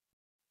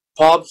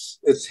 pops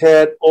its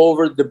head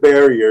over the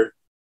barrier,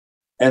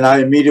 and I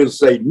immediately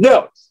say,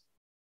 no.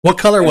 What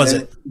color was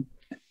it?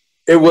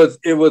 It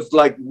was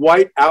like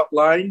white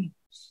outline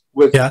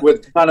with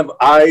kind of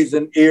eyes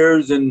and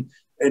ears and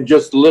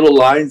just little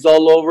lines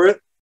all over it.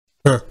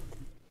 Huh.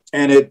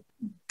 And it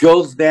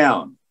goes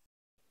down.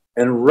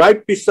 And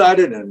right beside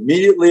it, and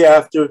immediately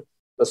after,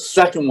 a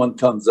second one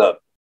comes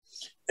up.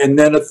 And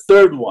then a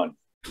third one.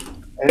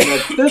 And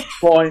at this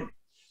point,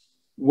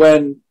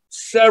 when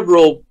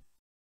several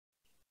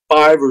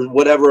 5 or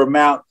whatever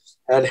amount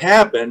had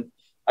happened,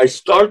 I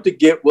start to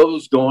get what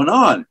was going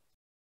on.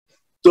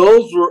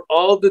 Those were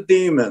all the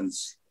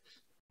demons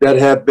that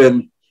have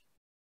been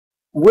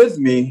with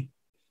me,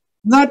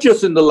 not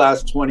just in the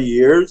last 20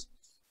 years,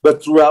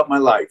 but throughout my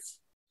life.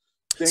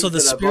 So the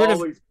Spirit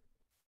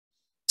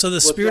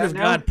of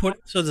God put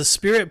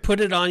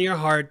it on your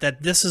heart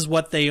that this is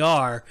what they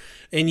are,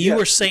 and you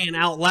were saying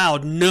out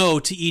loud no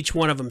to each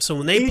one of them. So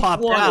when they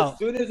popped out, as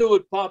soon as it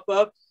would pop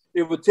up,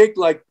 it would take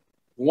like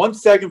 1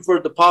 second for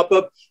it to pop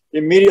up.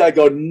 Immediately I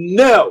go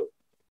no,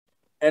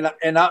 and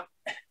I,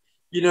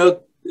 you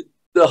know,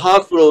 the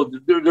hospital,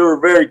 they were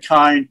very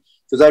kind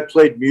because I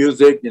played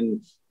music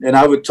and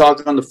I would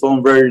talk on the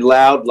phone very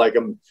loud, like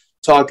I'm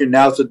talking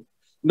now. So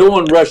no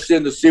one rushed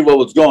in to see what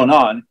was going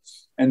on.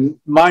 And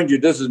mind you,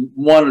 this is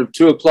 1 or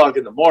 2 o'clock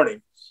in the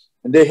morning.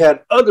 And they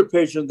had other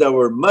patients that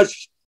were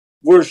much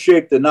worse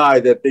shape than I,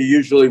 that they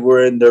usually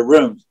were in their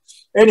rooms.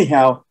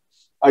 Anyhow,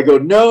 I go,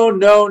 no,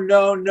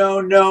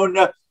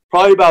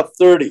 probably about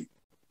 30.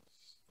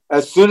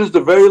 As soon as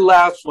the very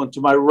last one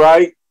to my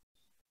right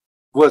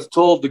was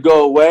told to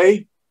go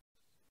away,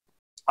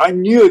 I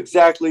knew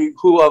exactly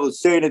who I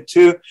was saying it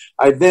to.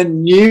 I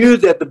then knew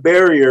that the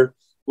barrier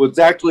was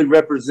actually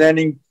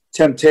representing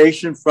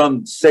temptation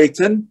from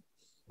Satan.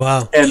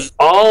 Wow. And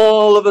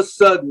all of a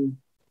sudden,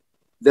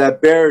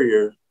 that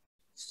barrier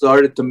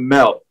started to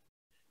melt.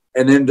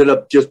 and ended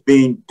up just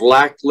being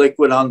black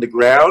liquid on the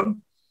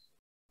ground.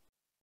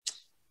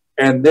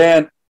 And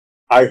then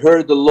I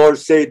heard the Lord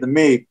say to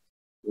me,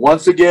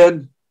 once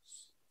again,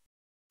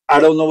 I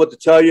don't know what to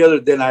tell you other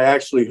than I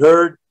actually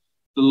heard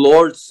the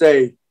Lord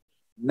say,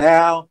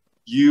 now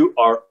you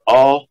are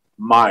all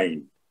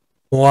mine.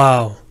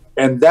 Wow.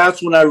 And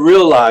that's when I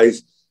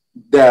realized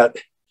that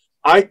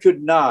I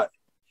could not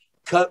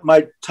cut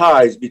my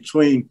ties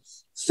between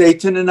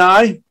Satan and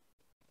I,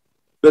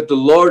 but the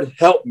Lord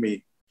helped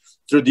me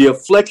through the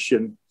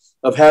affliction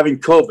of having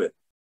COVID.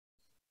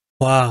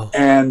 Wow.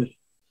 And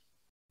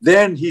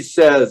then he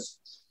says,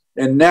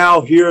 and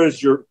now here is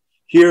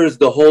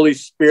the Holy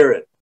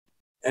Spirit.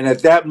 And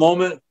at that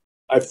moment,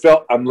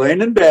 I'm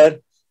laying in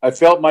bed. I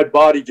felt my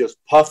body just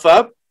puff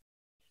up.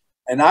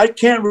 And I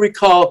can't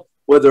recall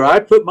whether I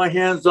put my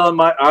hands on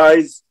my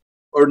eyes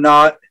or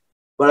not,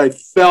 but I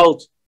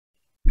felt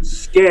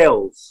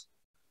scales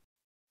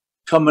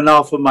coming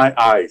off of my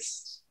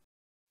eyes.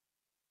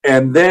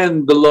 And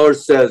then the Lord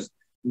says,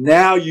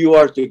 now you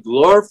are to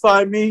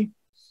glorify me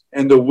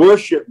and to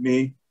worship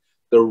me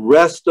the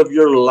rest of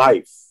your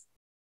life.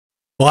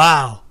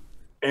 Wow.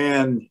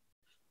 And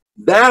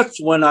that's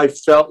when I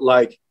felt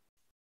like,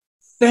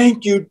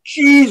 thank you,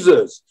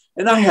 Jesus.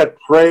 And I had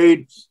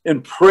prayed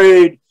and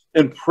prayed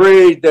and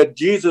prayed that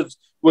Jesus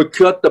would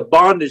cut the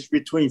bondage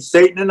between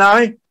Satan and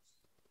I.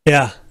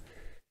 Yeah.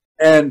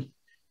 And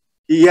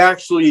he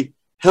actually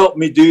helped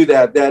me do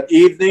that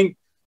evening,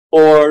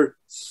 or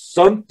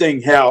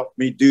something helped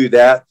me do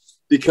that,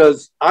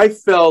 because I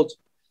felt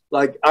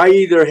like I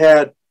either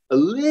had a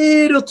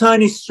little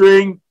tiny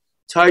string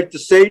tied to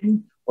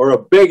Satan or a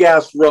big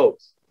ass rope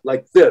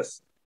like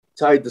this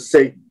tied to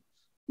Satan.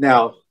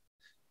 Now,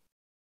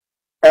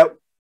 at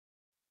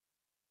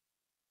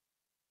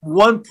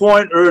one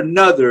point or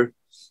another,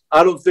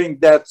 I don't think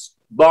that's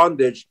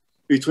bondage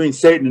between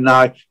Satan and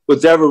I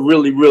was ever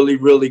really, really,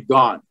 really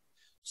gone.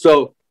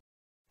 So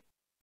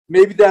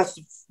maybe that's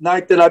the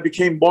night that I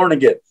became born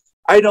again.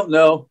 I don't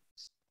know.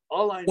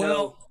 All I know.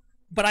 Well,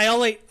 but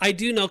I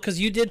do know, because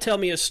you did tell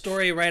me a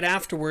story right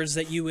afterwards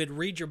that you would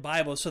read your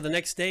Bible. So the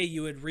next day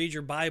you would read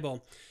your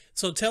Bible.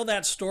 So tell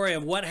that story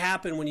of what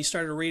happened when you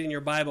started reading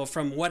your Bible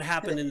from what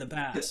happened in the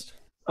past.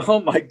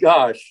 Oh my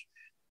gosh.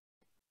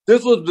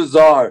 This was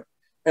bizarre.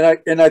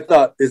 And I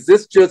thought, is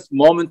this just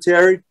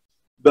momentary?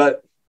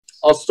 But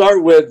I'll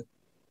start with,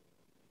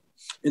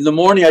 in the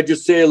morning, I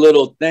just say a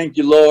little, thank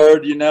you,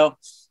 Lord, you know,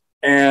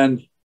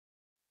 and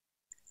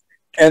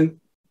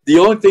the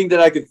only thing that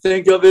I could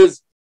think of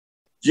is,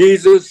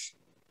 Jesus,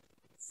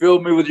 fill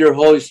me with your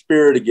Holy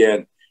Spirit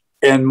again.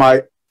 And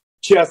my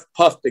chest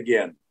puffed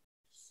again.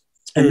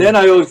 And then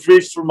I always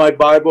reach for my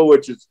Bible,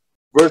 which is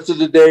Verse of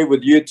the Day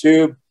with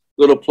YouTube,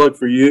 little plug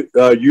for you,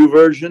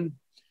 YouVersion.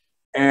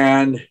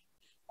 And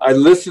I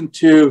listen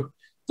to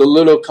the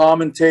little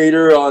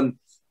commentator on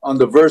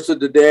the Verse of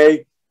the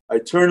Day. I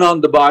turn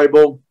on the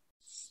Bible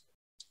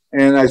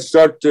and I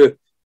start to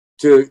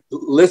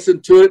listen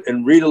to it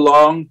and read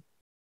along.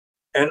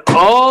 And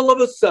all of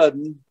a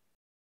sudden,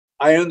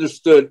 I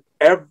understood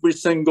every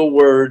single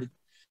word.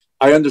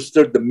 I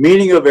understood the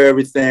meaning of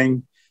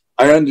everything.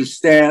 I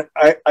understand.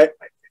 I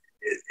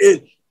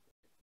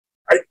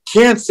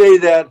can't say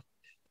that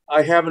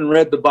I haven't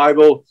read the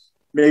Bible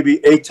maybe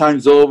 8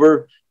 times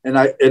over, and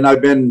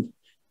I've been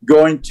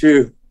going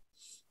to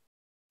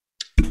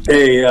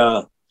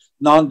a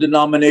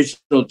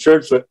non-denominational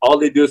church where all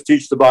they do is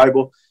teach the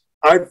Bible.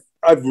 I've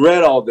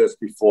read all this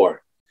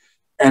before,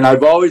 and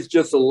I've always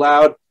just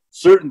allowed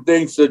certain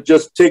things to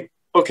just take.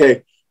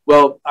 Okay,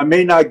 well, I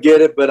may not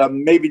get it, but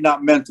I'm maybe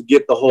not meant to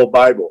get the whole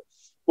Bible.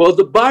 Well,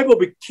 the Bible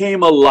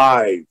became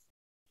alive,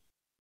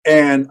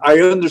 and I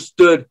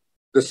understood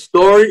the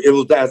story. It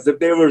was as if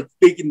they were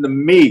speaking to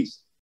me.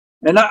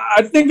 And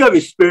I think I've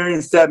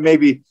experienced that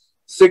maybe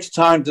 6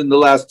 times in the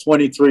last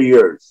 23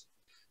 years,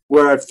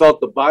 where I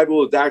felt the Bible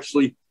was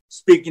actually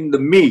speaking to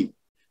me.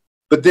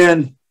 But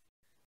then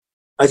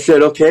I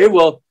said, okay,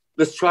 well,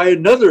 let's try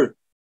another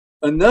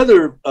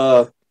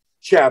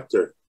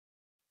chapter.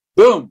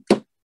 Boom,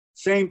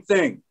 same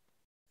thing.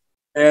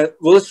 And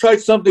well, let's try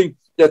something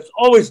that's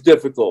always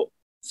difficult.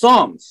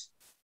 Psalms.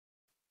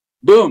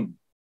 Boom.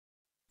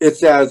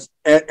 It's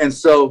and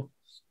so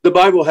the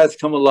Bible has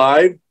come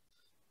alive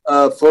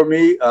for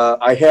me.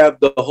 I have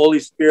the Holy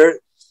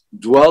Spirit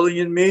dwelling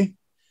in me.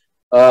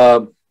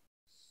 And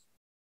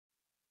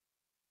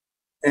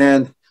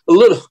a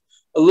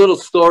little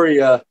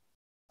story. I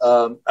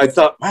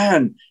thought,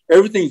 man,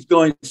 everything's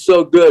going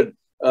so good.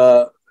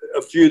 A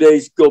few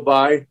days go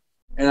by,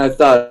 and I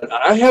thought,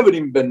 I haven't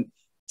even been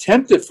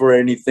tempted for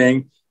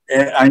anything,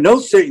 and I know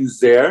Satan's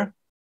there.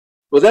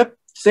 Well, that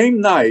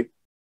same night,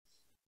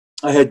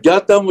 I had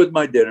got done with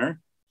my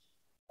dinner,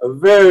 a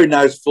very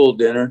nice full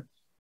dinner.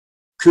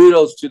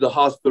 Kudos to the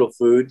hospital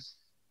food.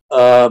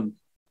 But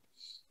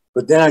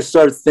then I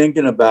started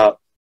thinking about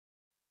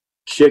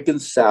chicken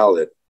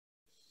salad.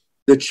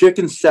 The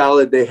chicken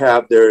salad they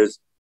have there is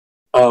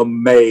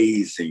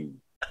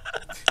amazing.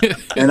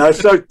 And I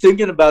started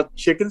thinking about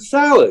chicken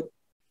salad.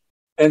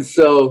 And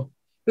so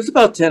It's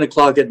about 10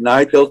 o'clock at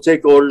night. They'll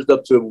take orders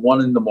up to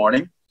 1 in the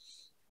morning.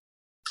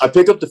 I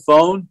pick up the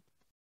phone.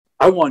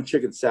 I want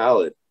chicken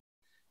salad.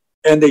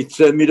 And they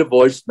send me the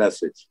voice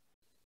message.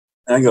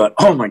 And I go,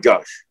 oh my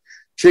gosh,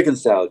 chicken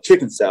salad,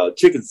 chicken salad,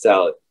 chicken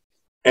salad.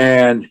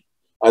 And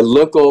I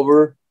look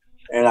over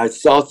and I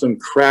saw some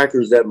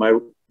crackers that my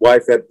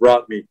wife had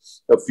brought me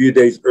a few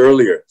days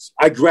earlier.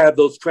 I grabbed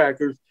those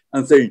crackers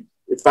and say,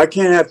 if I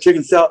can't have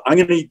chicken salad, I'm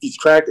going to eat these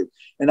crackers.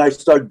 And I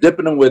start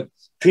dipping them with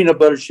peanut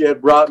butter she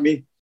had brought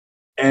me.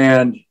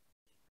 And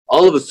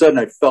all of a sudden,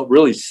 I felt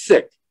really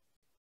sick.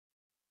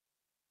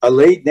 I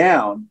laid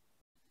down,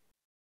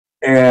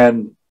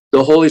 and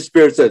the Holy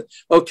Spirit says,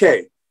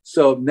 okay,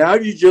 so now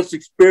you just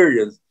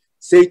experienced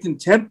Satan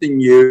tempting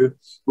you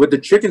with the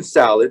chicken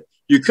salad.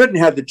 You couldn't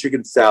have the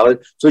chicken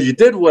salad, so you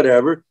did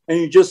whatever, and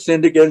you just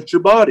sinned against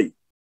your body.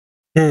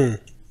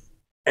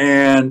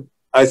 And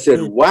I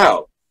said,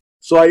 wow.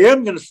 So I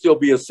am going to still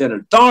be a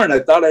sinner. Darn, I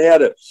thought I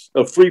had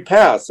a free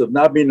pass of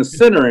not being a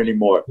sinner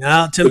anymore.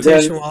 Now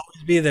temptation will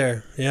always be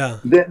there. Yeah.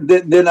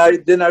 Then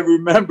I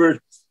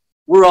remembered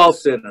we're all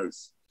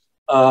sinners.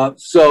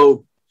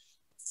 So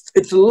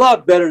it's a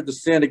lot better to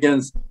sin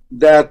against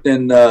that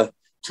than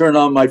turn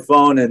on my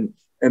phone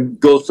and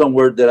go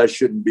somewhere that I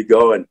shouldn't be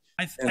going.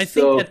 I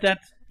think that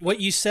what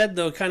you said,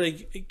 though, kind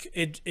of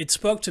it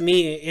spoke to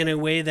me in a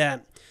way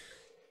that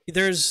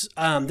there's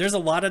a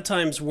lot of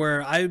times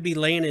where I would be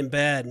laying in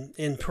bed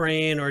and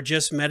praying or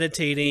just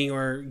meditating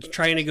or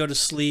trying to go to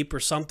sleep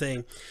or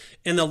something,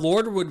 and the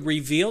Lord would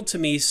reveal to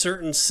me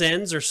certain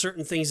sins or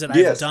certain things that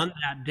I've done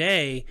that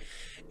day.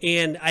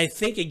 And I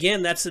think,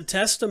 again, that's a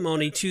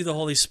testimony to the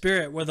Holy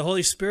Spirit, where the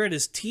Holy Spirit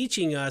is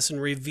teaching us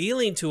and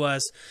revealing to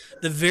us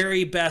the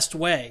very best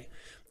way.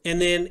 And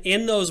then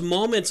in those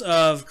moments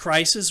of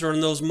crisis or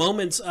in those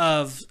moments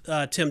of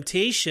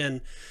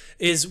temptation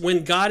is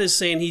when God is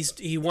saying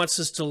he wants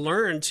us to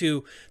learn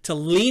to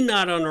lean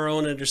not on our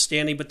own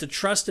understanding, but to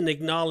trust and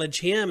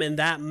acknowledge him in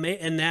that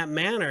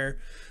manner,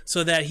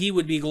 so that he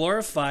would be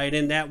glorified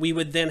and that we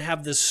would then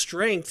have the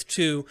strength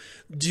to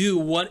do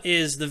what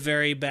is the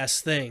very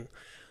best thing.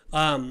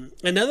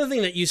 Another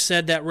thing that you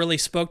said that really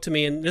spoke to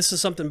me, and this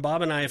is something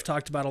Bob and I have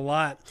talked about a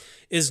lot,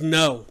 is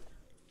no.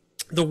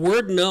 The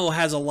word no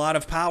has a lot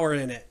of power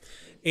in it.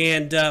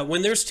 And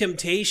when there's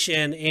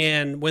temptation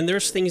and when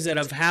there's things that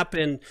have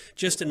happened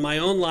just in my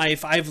own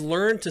life, I've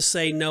learned to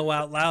say no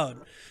out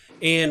loud.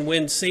 And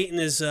when Satan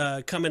is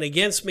coming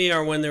against me,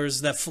 or when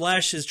there's the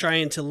flesh is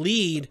trying to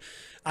lead,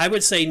 I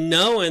would say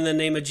no in the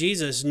name of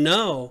Jesus,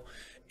 no.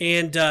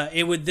 And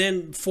it would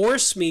then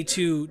force me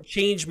to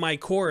change my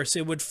course.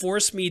 It would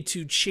force me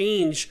to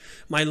change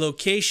my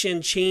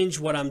location, change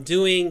what I'm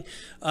doing,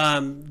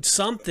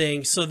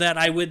 something, so that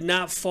I would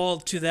not fall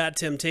to that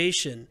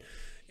temptation.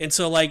 And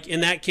so, like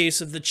in that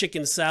case of the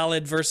chicken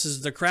salad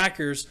versus the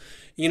crackers,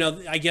 you know,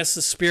 I guess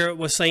the Spirit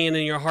was saying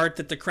in your heart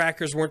that the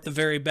crackers weren't the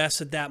very best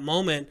at that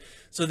moment.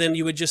 So then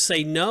you would just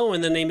say no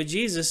in the name of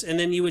Jesus, and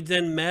then you would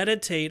then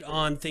meditate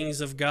on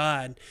things of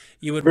God.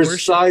 You would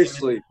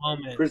precisely,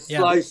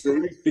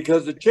 worship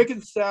because the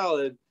chicken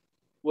salad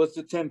was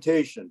the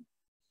temptation,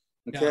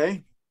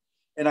 okay?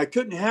 And I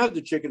couldn't have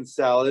the chicken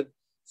salad,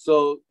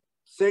 so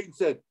Satan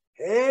said,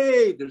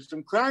 hey, there's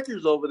some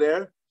crackers over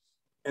there.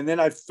 And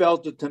then I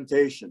felt the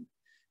temptation.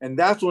 And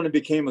that's when it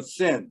became a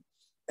sin.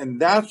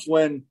 And that's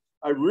when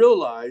I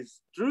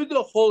realized through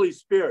the Holy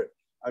Spirit,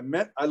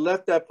 I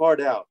left that part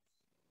out.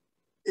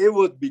 It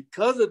was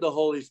because of the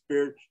Holy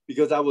Spirit,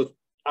 because I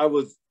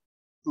was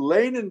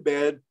laying in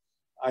bed.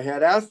 I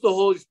had asked the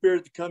Holy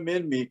Spirit to come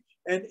in me,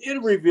 and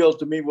it revealed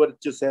to me what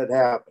just had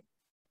happened.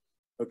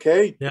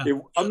 Okay? Yeah.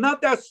 I'm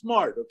not that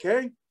smart,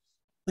 okay?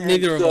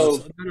 Neither of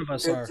us. None of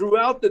us are.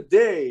 Throughout the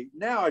day,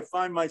 now I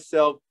find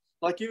myself,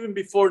 like even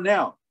before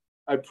now,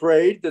 I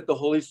prayed that the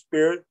Holy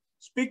Spirit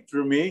speak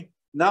through me,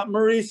 not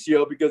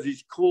Mauricio because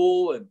he's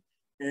cool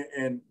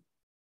and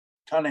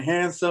kind of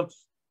handsome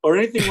or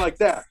anything like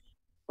that.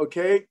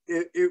 Okay,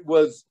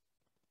 it's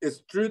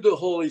through the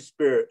Holy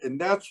Spirit, and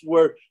that's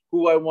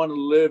who I want to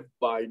live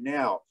by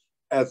now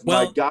as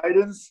my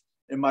guidance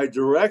and my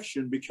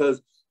direction, because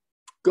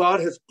God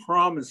has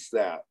promised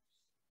that,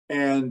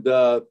 and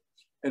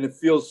it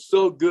feels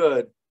so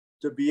good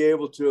to be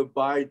able to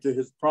abide to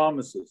His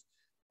promises.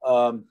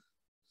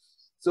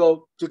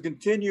 So to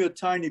continue a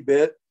tiny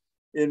bit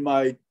in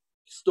my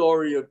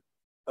story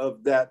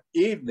of that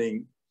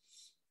evening,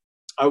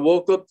 I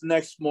woke up the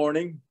next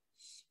morning,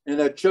 and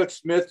that Chuck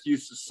Smith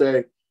used to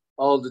say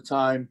all the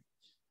time,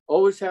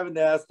 always having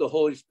to ask the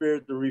Holy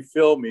Spirit to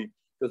refill me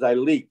because I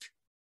leak.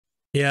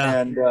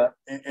 Yeah.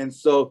 And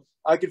so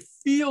I could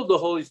feel the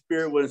Holy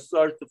Spirit when it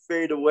starts to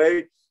fade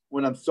away,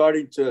 when I'm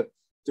starting to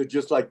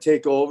just like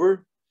take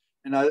over.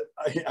 And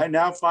I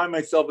now find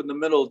myself in the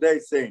middle of the day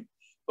saying,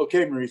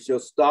 okay, Mauricio,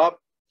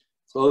 stop,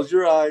 close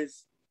your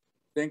eyes,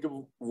 think of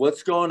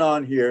what's going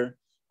on here,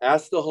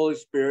 ask the Holy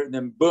Spirit, and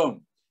then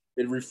boom,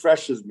 it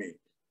refreshes me.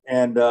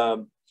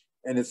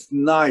 And it's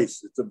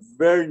nice. It's a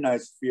very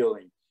nice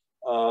feeling.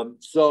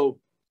 So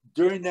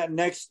during that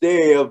next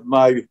day of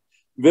my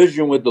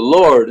vision with the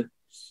Lord,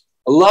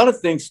 a lot of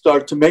things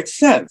start to make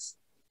sense.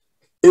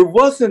 it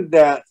wasn't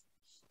that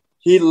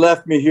he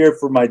left me here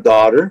for my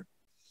daughter.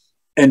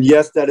 And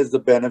yes, that is a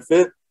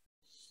benefit.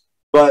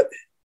 But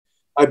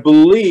I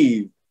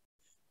believe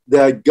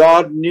that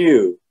God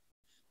knew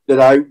that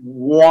I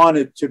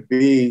wanted to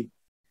be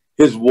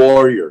his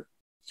warrior,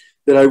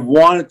 that I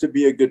wanted to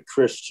be a good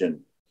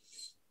Christian.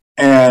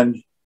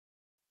 And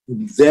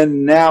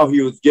then now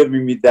he was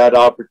giving me that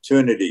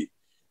opportunity,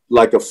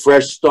 like a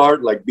fresh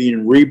start, like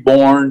being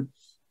reborn.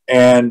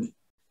 And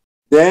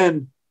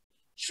then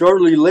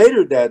shortly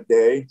later that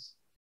day,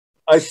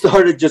 I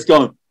started just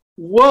going,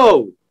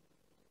 whoa,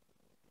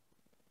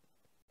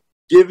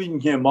 giving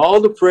him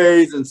all the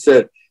praise and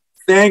said,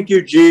 thank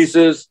you,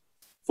 Jesus,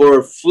 for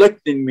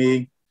afflicting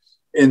me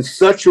in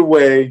such a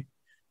way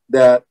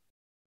that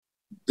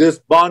this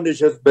bondage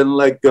has been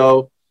let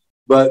go.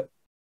 But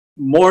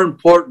more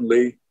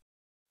importantly,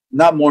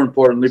 not more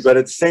importantly, but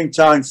at the same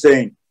time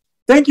saying,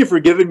 thank you for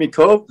giving me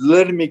COVID,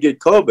 letting me get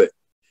COVID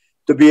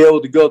to be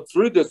able to go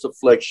through this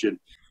affliction.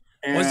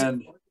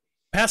 And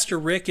Pastor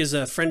Rick is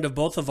a friend of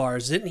both of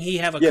ours. Didn't he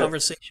have a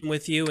conversation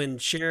with you and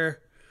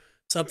share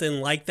something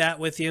like that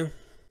with you?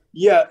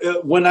 Yeah,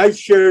 when I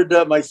shared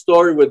my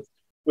story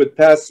with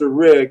Pastor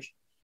Rick,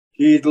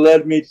 he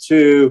led me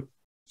to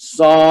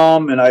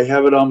Psalm, and I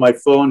have it on my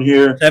phone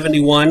here.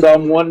 71.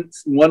 Psalm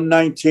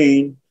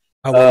 119,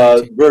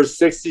 verse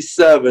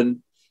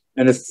 67,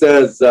 and it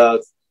says,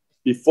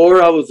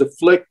 before I was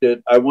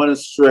afflicted, I went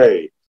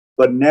astray,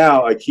 but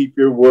now I keep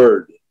your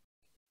word.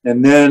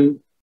 And then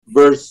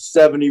verse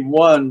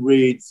 71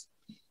 reads,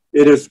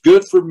 it is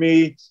good for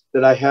me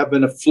that I have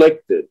been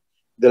afflicted,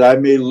 that I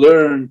may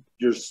learn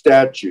your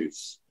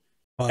statutes.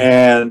 Wow.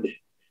 And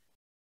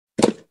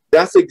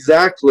that's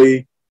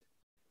exactly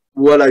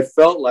what I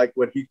felt like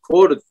when he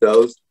quoted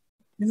those.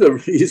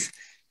 He's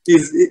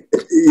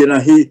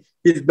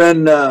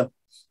been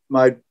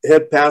my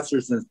head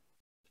pastor since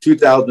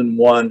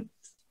 2001,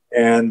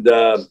 and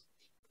a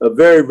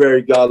very,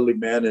 very godly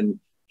man. And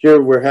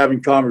here we're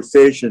having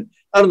conversation.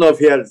 I don't know if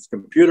he had his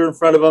computer in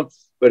front of him,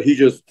 but he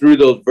just threw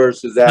those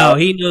verses out. No,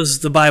 he knows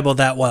the Bible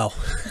that well.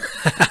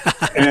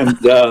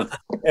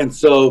 and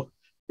so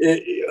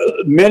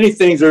many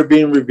things are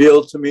being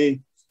revealed to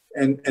me,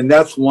 and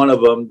that's one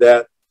of them,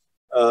 that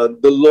the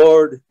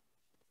Lord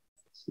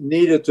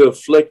needed to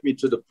afflict me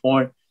to the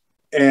point.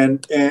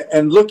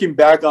 And looking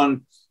back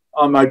on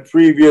my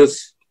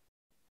previous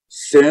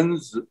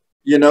sins,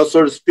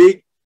 so to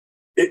speak,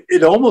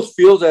 it almost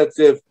feels as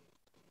if,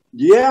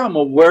 yeah, I'm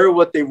aware of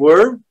what they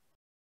were,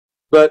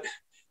 but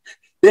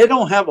they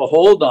don't have a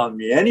hold on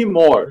me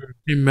anymore.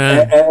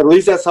 Amen. At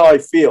least that's how I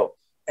feel.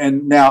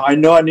 And now I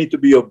know I need to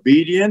be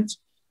obedient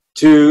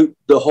to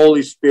the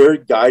Holy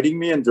Spirit guiding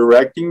me and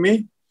directing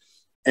me.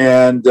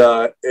 And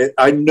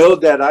I know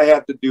that I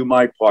have to do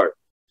my part.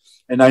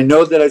 And I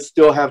know that I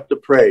still have to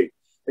pray.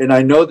 And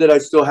I know that I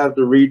still have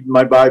to read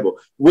my Bible,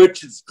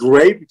 which is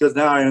great because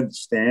now I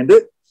understand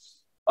it.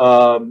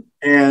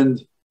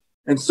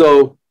 And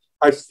so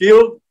I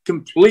feel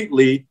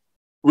completely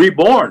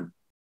reborn.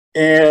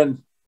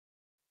 And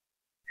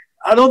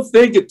I don't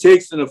think it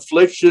takes an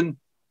affliction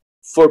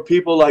for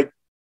people like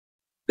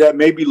that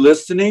may be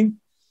listening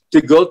to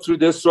go through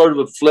this sort of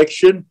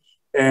affliction,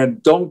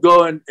 and don't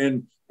go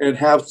and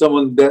have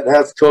someone that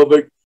has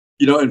COVID,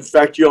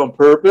 infect you on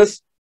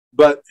purpose.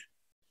 But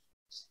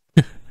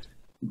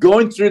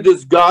going through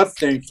this God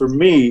thing for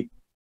me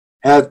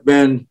has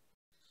been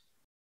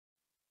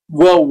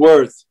well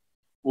worth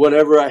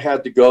whatever I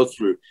had to go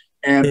through.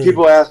 And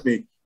people ask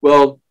me,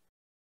 well,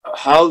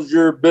 how's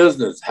your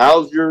business?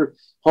 How's your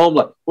home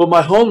life? Well,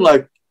 my home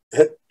life,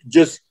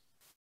 just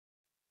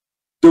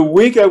the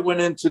week I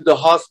went into the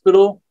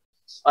hospital,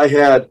 I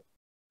had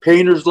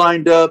painters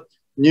lined up,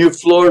 new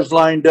floors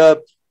lined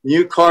up,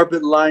 new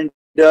carpet lined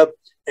up,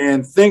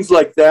 and things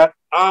like that.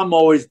 I'm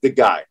always the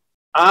guy.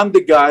 I'm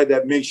the guy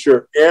that makes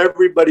sure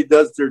everybody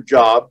does their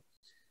job.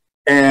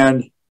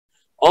 And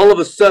all of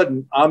a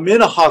sudden, I'm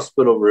in a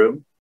hospital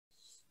room.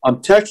 I'm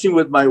texting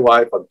with my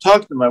wife. I'm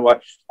talking to my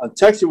wife. I'm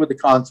texting with the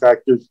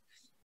contractors.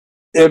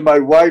 And my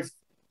wife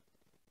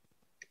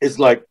is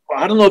like,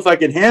 I don't know if I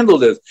can handle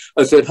this.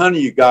 I said, honey,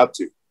 you got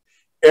to.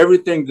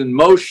 Everything's in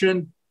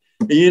motion.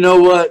 And you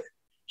know what?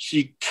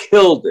 She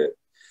killed it.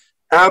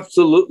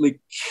 Absolutely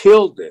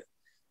killed it.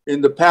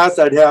 In the past,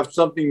 I'd have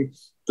something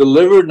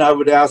delivered and I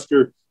would ask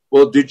her,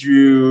 well, did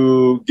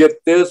you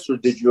get this or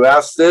did you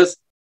ask this?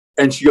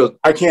 And she goes,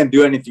 I can't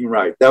do anything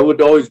right. That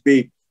would always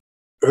be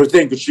her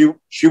thing, because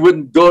she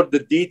wouldn't go to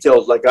the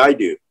details like I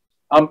do.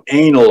 I'm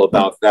anal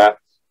about that.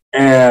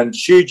 And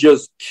she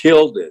just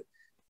killed it.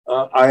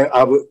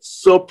 I was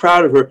so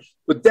proud of her.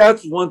 But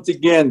that's, once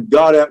again,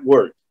 God at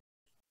work.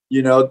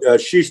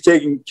 She's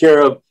taking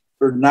care of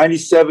her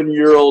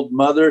 97-year-old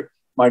mother.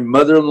 My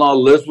mother-in-law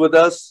lives with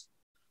us.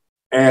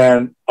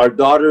 And our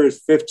daughter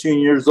is 15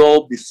 years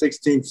old, be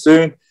 16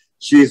 soon.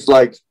 She's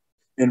like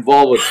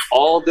involved with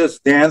all this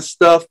dance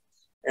stuff.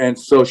 And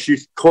so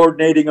she's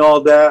coordinating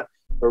all that.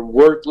 Her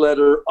work let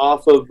her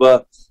off of.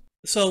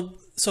 So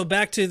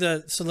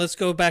let's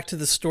go back to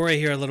the story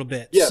here a little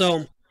bit. Yes.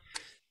 So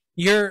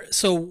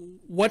So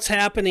what's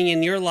happening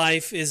in your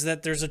life is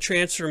that there's a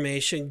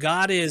transformation.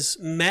 God has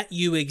met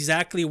you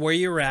exactly where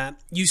you're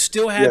at. You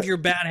still have your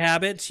bad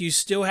habits. You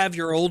still have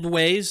your old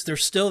ways. They're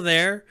still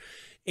there.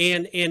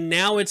 And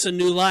now it's a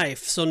new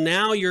life. So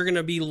now you're going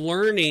to be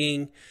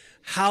learning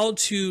how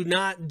to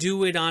not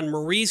do it on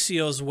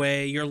Mauricio's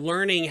way. You're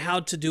learning how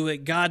to do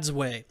it God's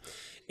way.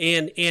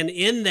 And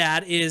in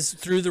that is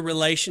through the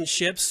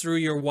relationships, through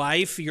your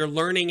wife. You're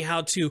learning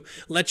how to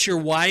let your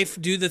wife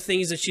do the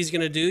things that she's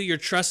going to do. You're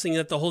trusting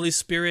that the Holy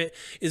Spirit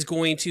is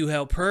going to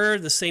help her.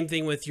 The same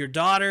thing with your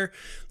daughter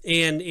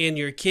and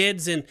your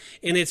kids. And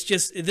it's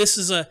just,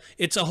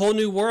 it's a whole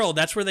new world.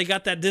 That's where they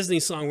got that Disney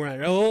song, right?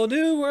 A whole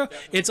new world.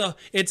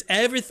 It's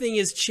everything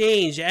has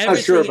changed. Not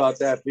sure about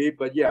that, Pete,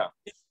 but yeah.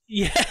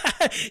 Yeah,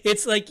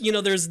 it's like,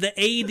 there's the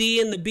AD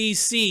and the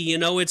BC,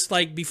 it's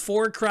like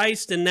before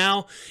Christ, and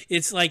now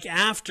it's like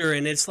after,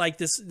 and it's like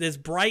this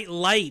bright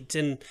light,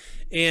 and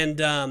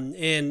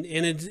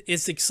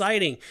it's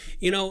exciting.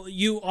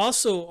 You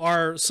also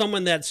are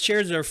someone that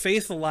shares their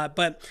faith a lot,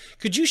 but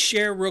could you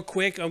share real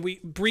quick, we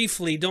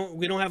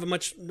don't have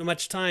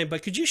much time,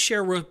 but could you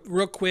share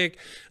real quick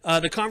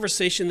the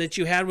conversation that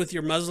you had with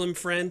your Muslim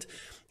friend?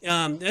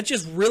 That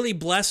just really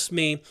blessed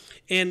me,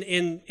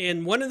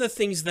 and one of the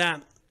things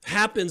that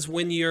happens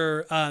when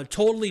you're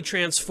totally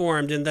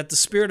transformed and that the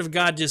Spirit of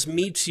God just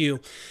meets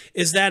you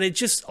is that it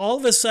just all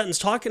of a sudden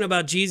talking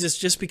about Jesus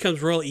just becomes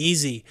real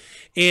easy,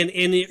 and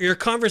your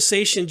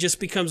conversation just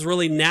becomes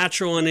really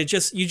natural, and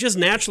you just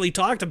naturally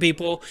talk to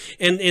people,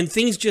 and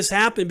things just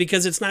happen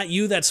because it's not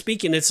you that's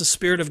speaking, it's the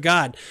Spirit of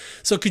God.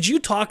 So could you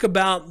talk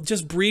about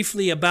just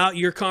briefly about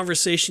your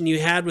conversation you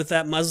had with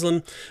that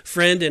Muslim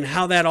friend and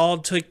how that all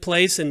took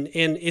place, and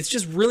it's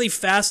just really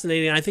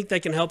fascinating. I think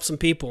that can help some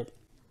people.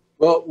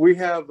 Well, we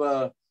have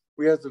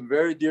some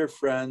very dear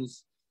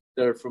friends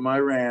that are from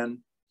Iran,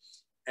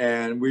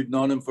 and we've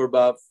known them for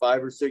about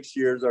 5 or 6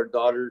 years. Our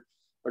daughters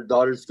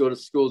go to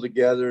school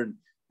together,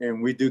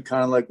 and we do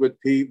kind of like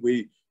with Pete.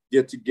 We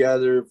get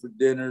together for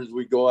dinners,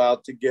 we go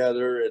out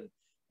together,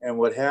 and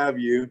what have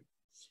you.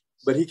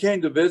 But he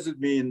came to visit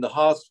me in the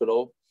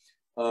hospital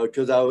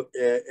because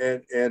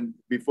and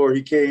before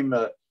he came,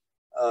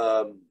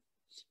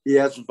 he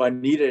asked if I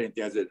needed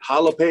anything. I said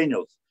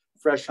jalapenos,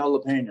 fresh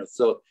jalapenos.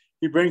 So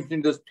he brings me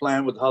this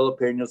plant with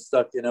jalapenos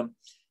stuck in them.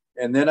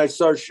 And then I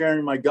start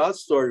sharing my God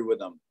story with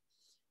him.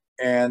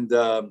 And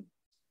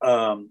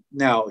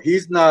now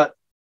he's not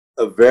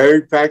a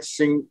very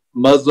practicing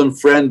Muslim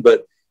friend,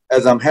 but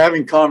as I'm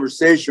having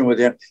conversation with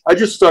him, I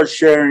just start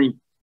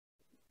sharing,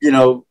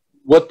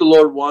 what the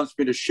Lord wants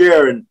me to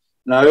share. And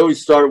I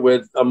always start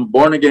with, I'm a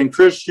born again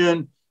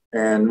Christian.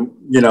 And,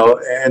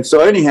 and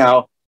so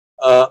anyhow,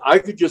 I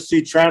could just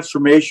see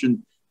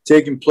transformation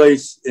taking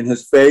place in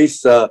his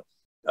face.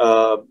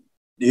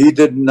 He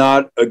did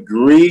not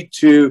agree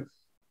to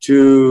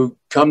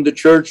come to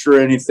church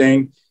or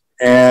anything.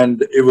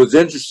 And it was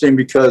interesting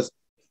because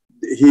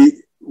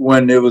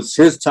when it was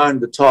his time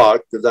to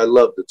talk, because I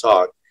love to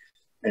talk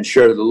and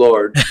share the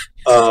Lord,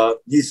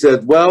 he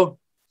said,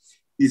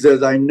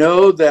 I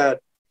know that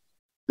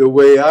the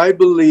way I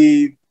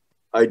believe,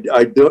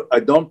 I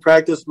don't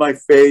practice my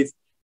faith,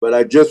 but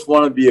I just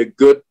want to be a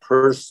good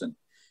person.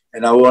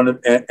 And I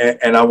want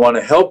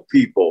to help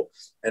people,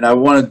 and I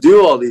want to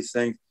do all these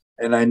things.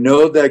 And I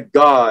know that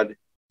God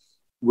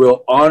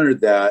will honor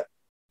that,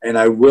 and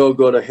I will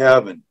go to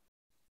heaven.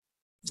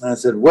 And I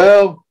said,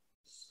 well,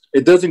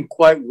 it doesn't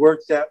quite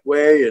work that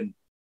way. And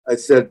I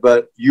said,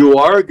 but you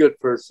are a good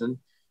person.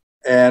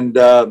 And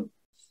I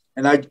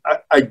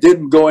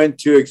didn't go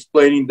into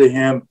explaining to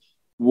him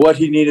what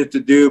he needed to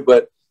do,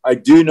 but I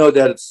do know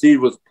that a seed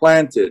was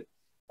planted.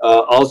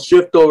 I'll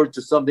shift over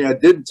to something I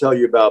didn't tell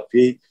you about,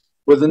 Pete,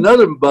 with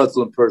another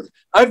Muslim person.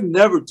 I've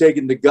never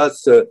taken the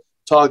guts to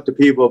talk to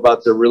people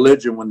about their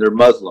religion when they're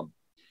Muslim.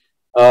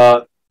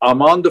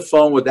 I'm on the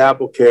phone with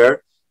AppleCare,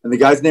 and the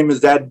guy's name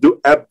is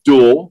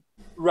Abdul.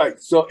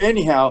 Right. So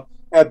anyhow,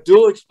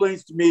 Abdul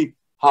explains to me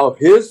how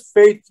his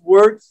faith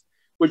works,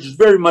 which is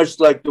very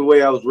much like the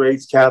way I was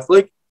raised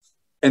Catholic.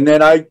 And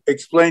then I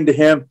explained to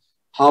him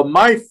how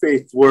my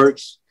faith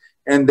works,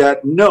 and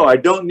that, no, I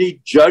don't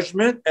need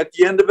judgment at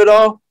the end of it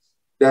all.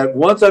 That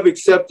once I've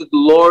accepted the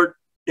Lord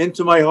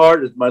into my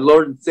heart as my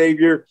Lord and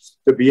Savior,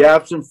 to be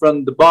absent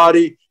from the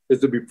body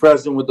is to be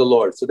present with the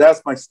Lord. So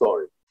that's my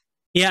story.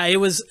 Yeah, it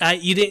was. I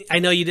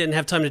know you didn't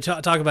have time to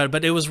talk about it,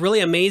 but it was really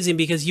amazing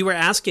because you were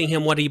asking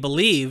him what he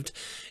believed,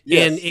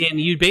 yes. and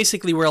you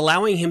basically were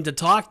allowing him to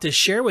talk, to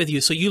share with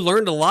you. So you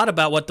learned a lot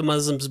about what the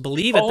Muslims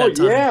believe at that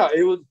time. Yeah,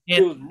 it was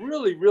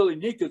really, really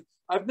neat because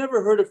I've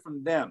never heard it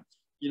from them.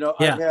 Yeah.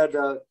 I've had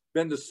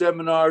been to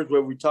seminars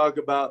where we talk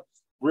about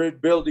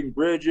building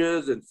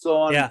bridges and so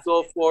on and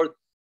so forth,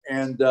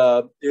 and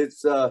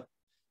it's and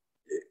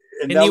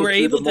you were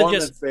able to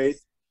just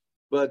faith.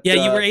 But,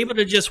 you were able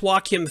to just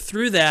walk him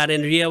through that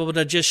and be able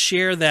to just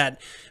share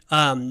that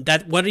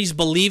that what he's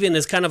believing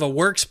is kind of a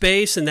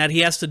workspace, and that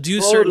he has to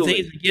do certain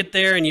things to get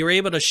there, and you're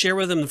able to share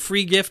with him the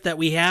free gift that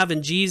we have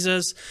in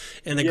Jesus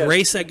and the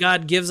grace that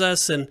God gives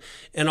us, and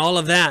all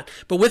of that.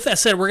 But with that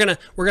said, we're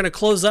gonna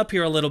close up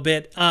here a little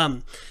bit.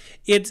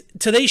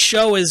 Today's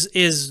show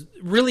is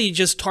really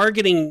just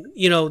targeting,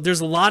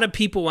 there's a lot of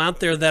people out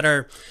there that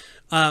are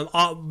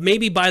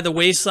maybe by the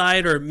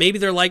wayside, or maybe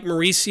they're like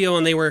Mauricio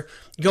and they were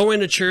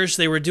going to church,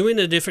 they were doing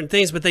the different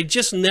things, but they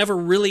just never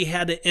really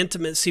had an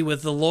intimacy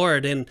with the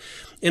Lord. And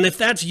if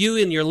that's you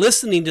and you're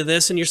listening to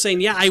this and you're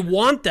saying, yeah, I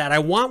want that. I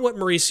want what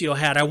Mauricio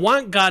had. I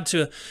want God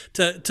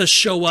to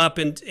show up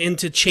and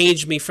to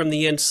change me from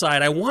the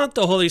inside. I want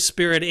the Holy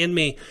Spirit in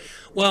me.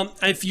 Well,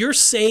 if you're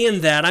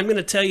saying that, I'm going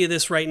to tell you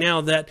this right now,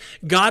 that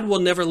God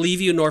will never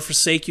leave you nor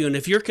forsake you. And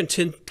if you're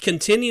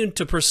continuing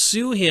to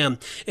pursue him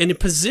and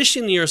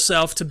position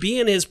yourself to be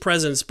in his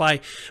presence by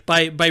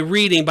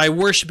reading, by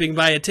worshiping,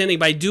 by attending,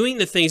 by doing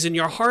the things, and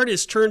your heart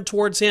is turned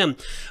towards him,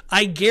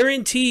 I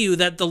guarantee you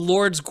that the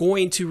Lord's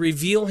going to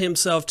reveal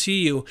himself to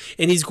you,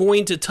 and he's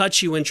going to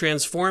touch you and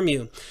transform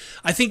you.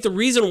 I think the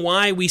reason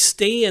why we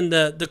stay in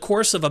the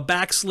course of a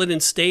backslidden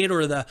state,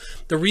 or the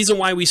reason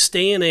why we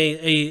stay in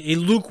a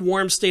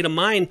lukewarm state of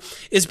mind,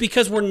 is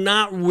because we're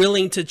not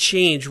willing to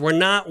change. We're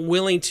not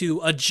willing to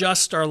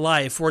adjust our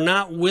life. We're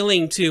not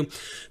willing to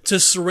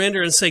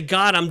surrender and say,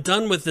 God, I'm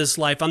done with this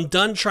life. I'm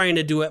done trying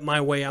to do it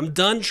my way. I'm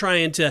done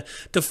trying to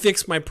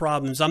fix my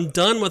problems. I'm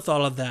done with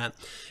all of that.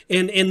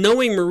 And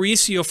knowing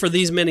Mauricio for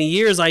these many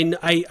years,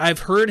 I've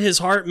heard his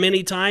heart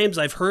many times.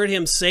 I've heard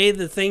him say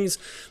the things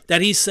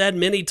that he said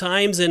many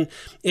times.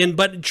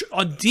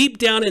 But deep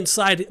down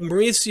inside,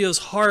 Mauricio's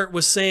heart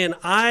was saying,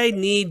 I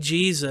need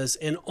Jesus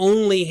and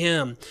only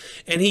him.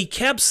 And he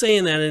kept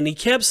saying that, and he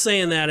kept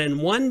saying that.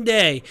 And one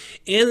day,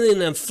 in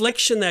an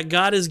affliction that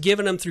God has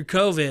given him through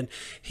COVID,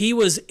 he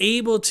was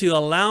able to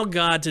allow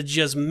God to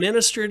just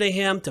minister to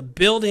him, to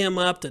build him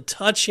up, to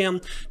touch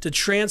him, to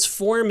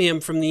transform him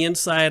from the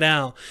inside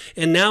out.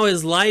 And now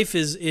his life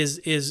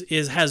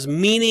has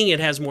meaning. It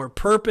has more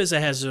purpose.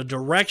 It has a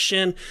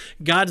direction.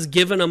 God's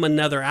given him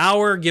another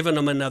hour, given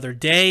him another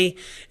day,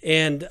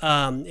 and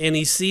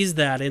he sees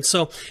that. And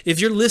so, if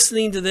you're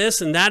listening to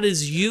this and that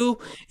is you,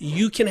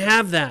 you can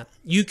have that.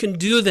 You can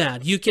do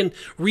that. You can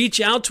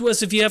reach out to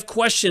us if you have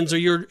questions, or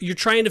you're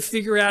trying to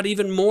figure out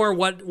even more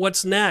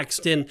what's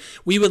next. And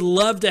we would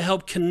love to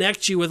help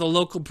connect you with a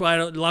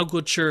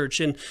local church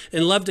and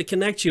love to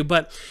connect you.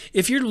 But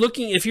if you're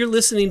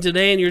listening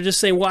today and you're just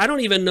saying, well, I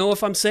don't even know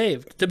if I'm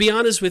saved. To be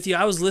honest with you,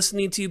 I was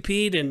listening to you,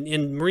 Pete, and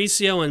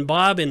Mauricio and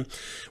Bob, and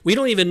we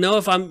don't even know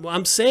if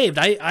I'm saved.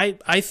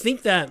 I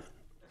think that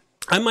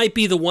I might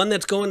be the one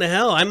that's going to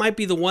hell. I might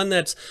be the one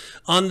that's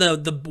on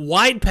the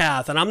wide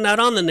path, and I'm not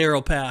on the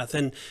narrow path.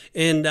 And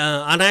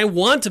I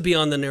want to be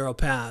on the narrow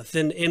path.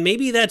 And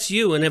maybe that's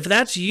you. And if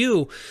that's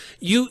you,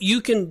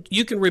 you can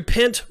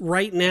repent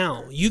right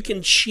now. You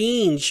can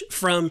change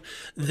from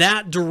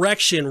that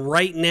direction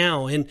right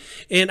now. And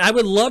I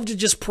would love to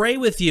just pray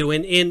with you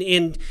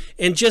and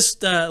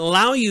just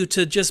allow you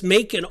to just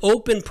make an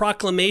open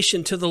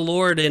proclamation to the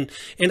Lord. And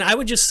I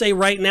would just say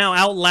right now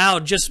out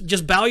loud,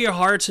 just bow your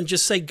hearts and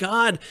just say, God,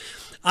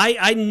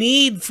 I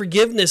need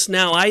forgiveness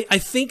now. I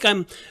think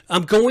I'm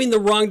going the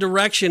wrong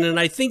direction, and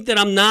I think that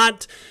I'm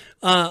not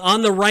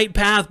on the right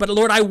path. But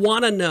Lord, I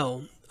want to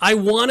know. I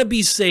want to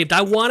be saved.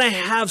 I want to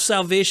have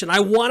salvation.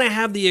 I want to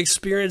have the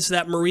experience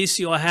that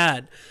Mauricio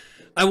had.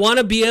 I want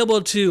to be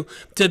able to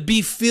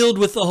be filled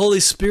with the Holy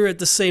Spirit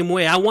the same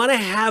way. I want to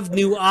have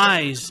new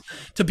eyes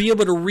to be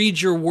able to read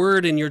your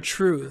word and your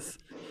truth.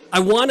 I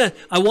want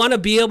to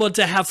be able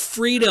to have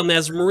freedom,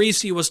 as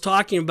Mauricio was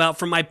talking about,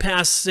 from my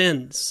past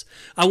sins.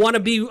 I want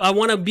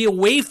to be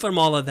away from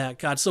all of that,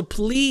 God. So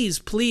please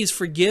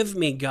forgive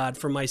me, God,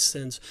 for my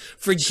sins.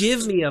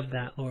 Forgive me of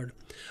that, Lord.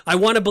 I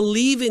want to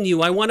believe in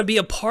you. I want to be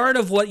a part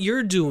of what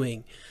you're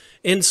doing.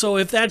 And so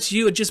if that's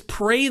you, just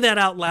pray that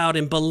out loud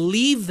and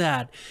believe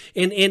that.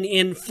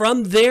 And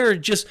from there,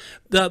 just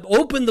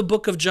open the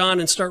book of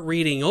John and start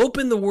reading.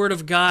 Open the Word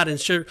of God and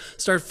start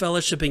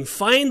fellowshipping.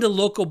 Find a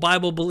local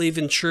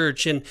Bible-believing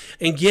church and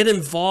get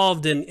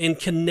involved and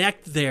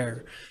connect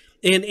there.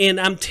 And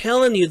I'm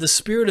telling you, the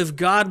Spirit of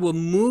God will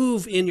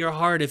move in your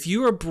heart. If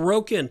you are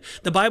broken,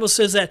 the Bible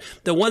says that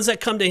the ones that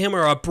come to him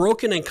are a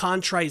broken and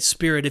contrite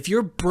spirit. If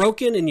you're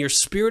broken and your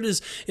spirit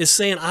is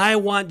saying, I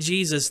want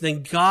Jesus,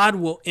 then God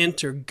will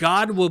enter.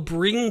 God will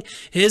bring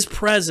his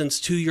presence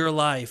to your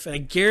life. I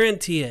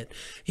guarantee it.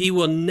 He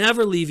will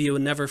never leave you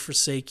and never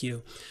forsake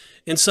you.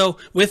 And so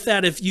with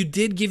that, if you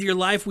did give your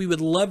life, we would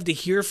love to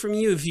hear from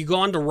you. If you go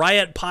on to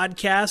RIOT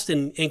Podcast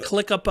and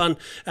click up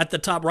at the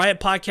top,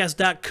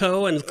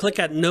 riotpodcast.co, and click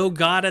at Know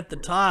God at the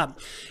top,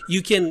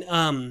 you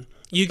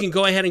can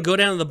go ahead and go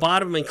down to the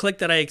bottom and click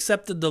that I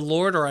accepted the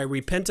Lord, or I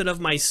repented of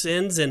my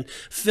sins, and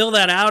fill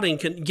that out and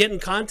get in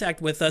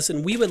contact with us.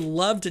 And we would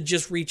love to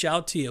just reach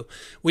out to you.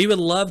 We would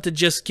love to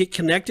just get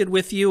connected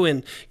with you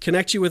and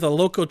connect you with a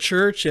local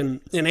church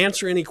and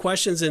answer any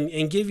questions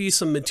and give you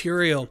some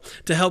material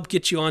to help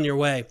get you on your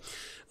way.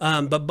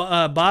 But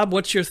Bob,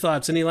 what's your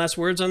thoughts? Any last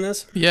words on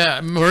this?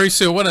 Yeah,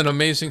 Mauricio, what an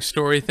amazing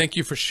story. Thank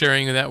you for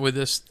sharing that with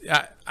us.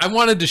 I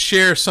wanted to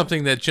share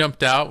something that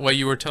jumped out while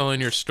you were telling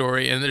your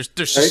story, and there's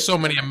just so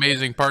many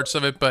amazing parts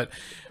of it, but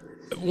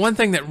one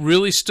thing that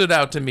really stood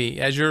out to me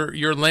as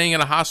you're laying in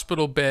a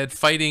hospital bed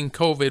fighting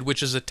COVID,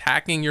 which is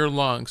attacking your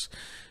lungs,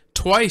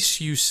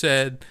 twice you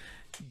said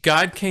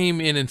God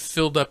came in and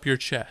filled up your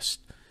chest.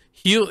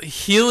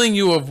 Healing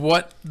you of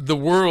what the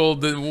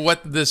world,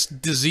 what this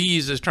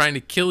disease is trying to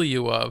kill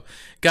you of.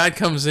 God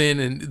comes in,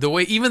 and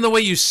even the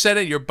way you said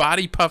it, your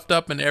body puffed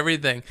up and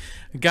everything,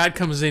 God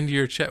comes into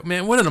your chest.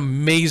 Man, what an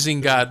amazing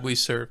God we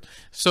serve.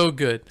 So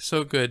good,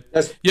 so good.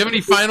 You have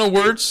any final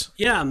words?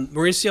 Yeah,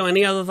 Mauricio,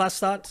 any other last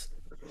thoughts?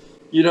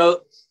 You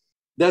know,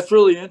 that's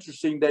really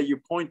interesting that you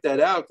point that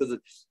out, because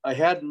I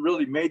hadn't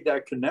really made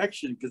that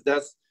connection, because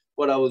that's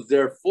what I was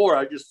there for.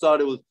 I just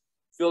thought it was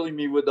filling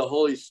me with the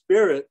Holy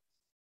Spirit.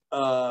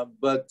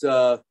 But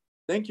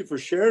thank you for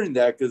sharing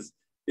that, because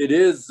it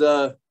is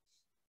it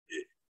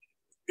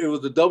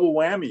was a double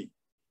whammy,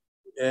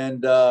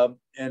 and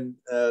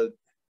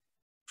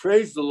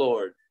praise the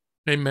Lord.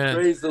 Amen.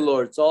 Praise the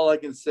Lord. It's all I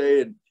can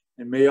say, and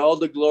may all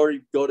the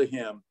glory go to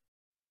Him.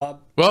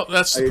 Well,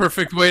 that's the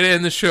perfect way to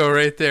end the show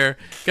right there.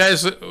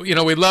 Guys,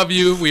 we love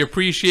you. We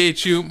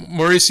appreciate you.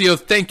 Mauricio,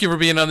 thank you for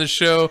being on the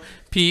show.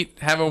 Pete,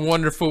 have a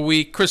wonderful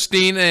week.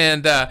 Christine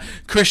and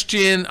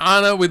Christian,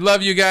 Anna, we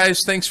love you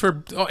guys. Thanks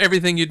for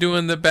everything you do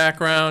in the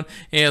background.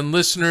 And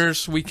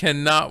listeners, we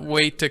cannot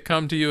wait to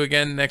come to you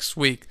again next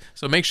week.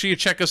 So make sure you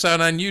check us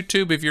out on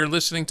YouTube if you're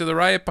listening to the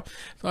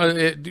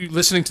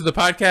listening to the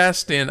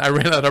podcast. And I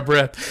ran out of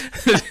breath.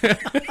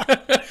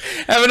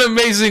 Have an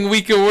amazing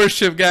week of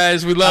worship,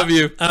 guys. We love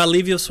you. I'll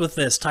leave you with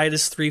this,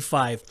 Titus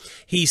 3:5.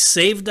 He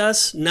saved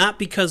us not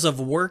because of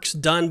works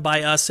done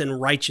by us in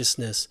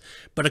righteousness,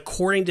 but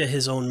according to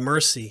His own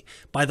mercy,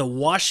 by the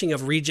washing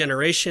of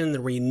regeneration and the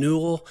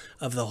renewal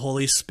of the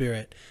Holy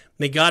Spirit.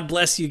 May God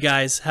bless you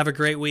guys. Have a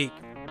great week.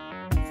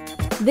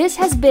 This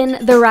has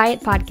been the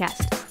RIOT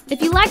Podcast.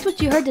 If you liked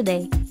what you heard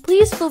today,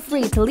 please feel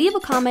free to leave a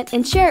comment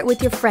and share it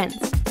with your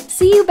friends.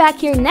 See you back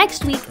here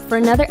next week for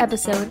another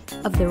episode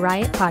of the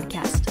RIOT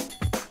Podcast.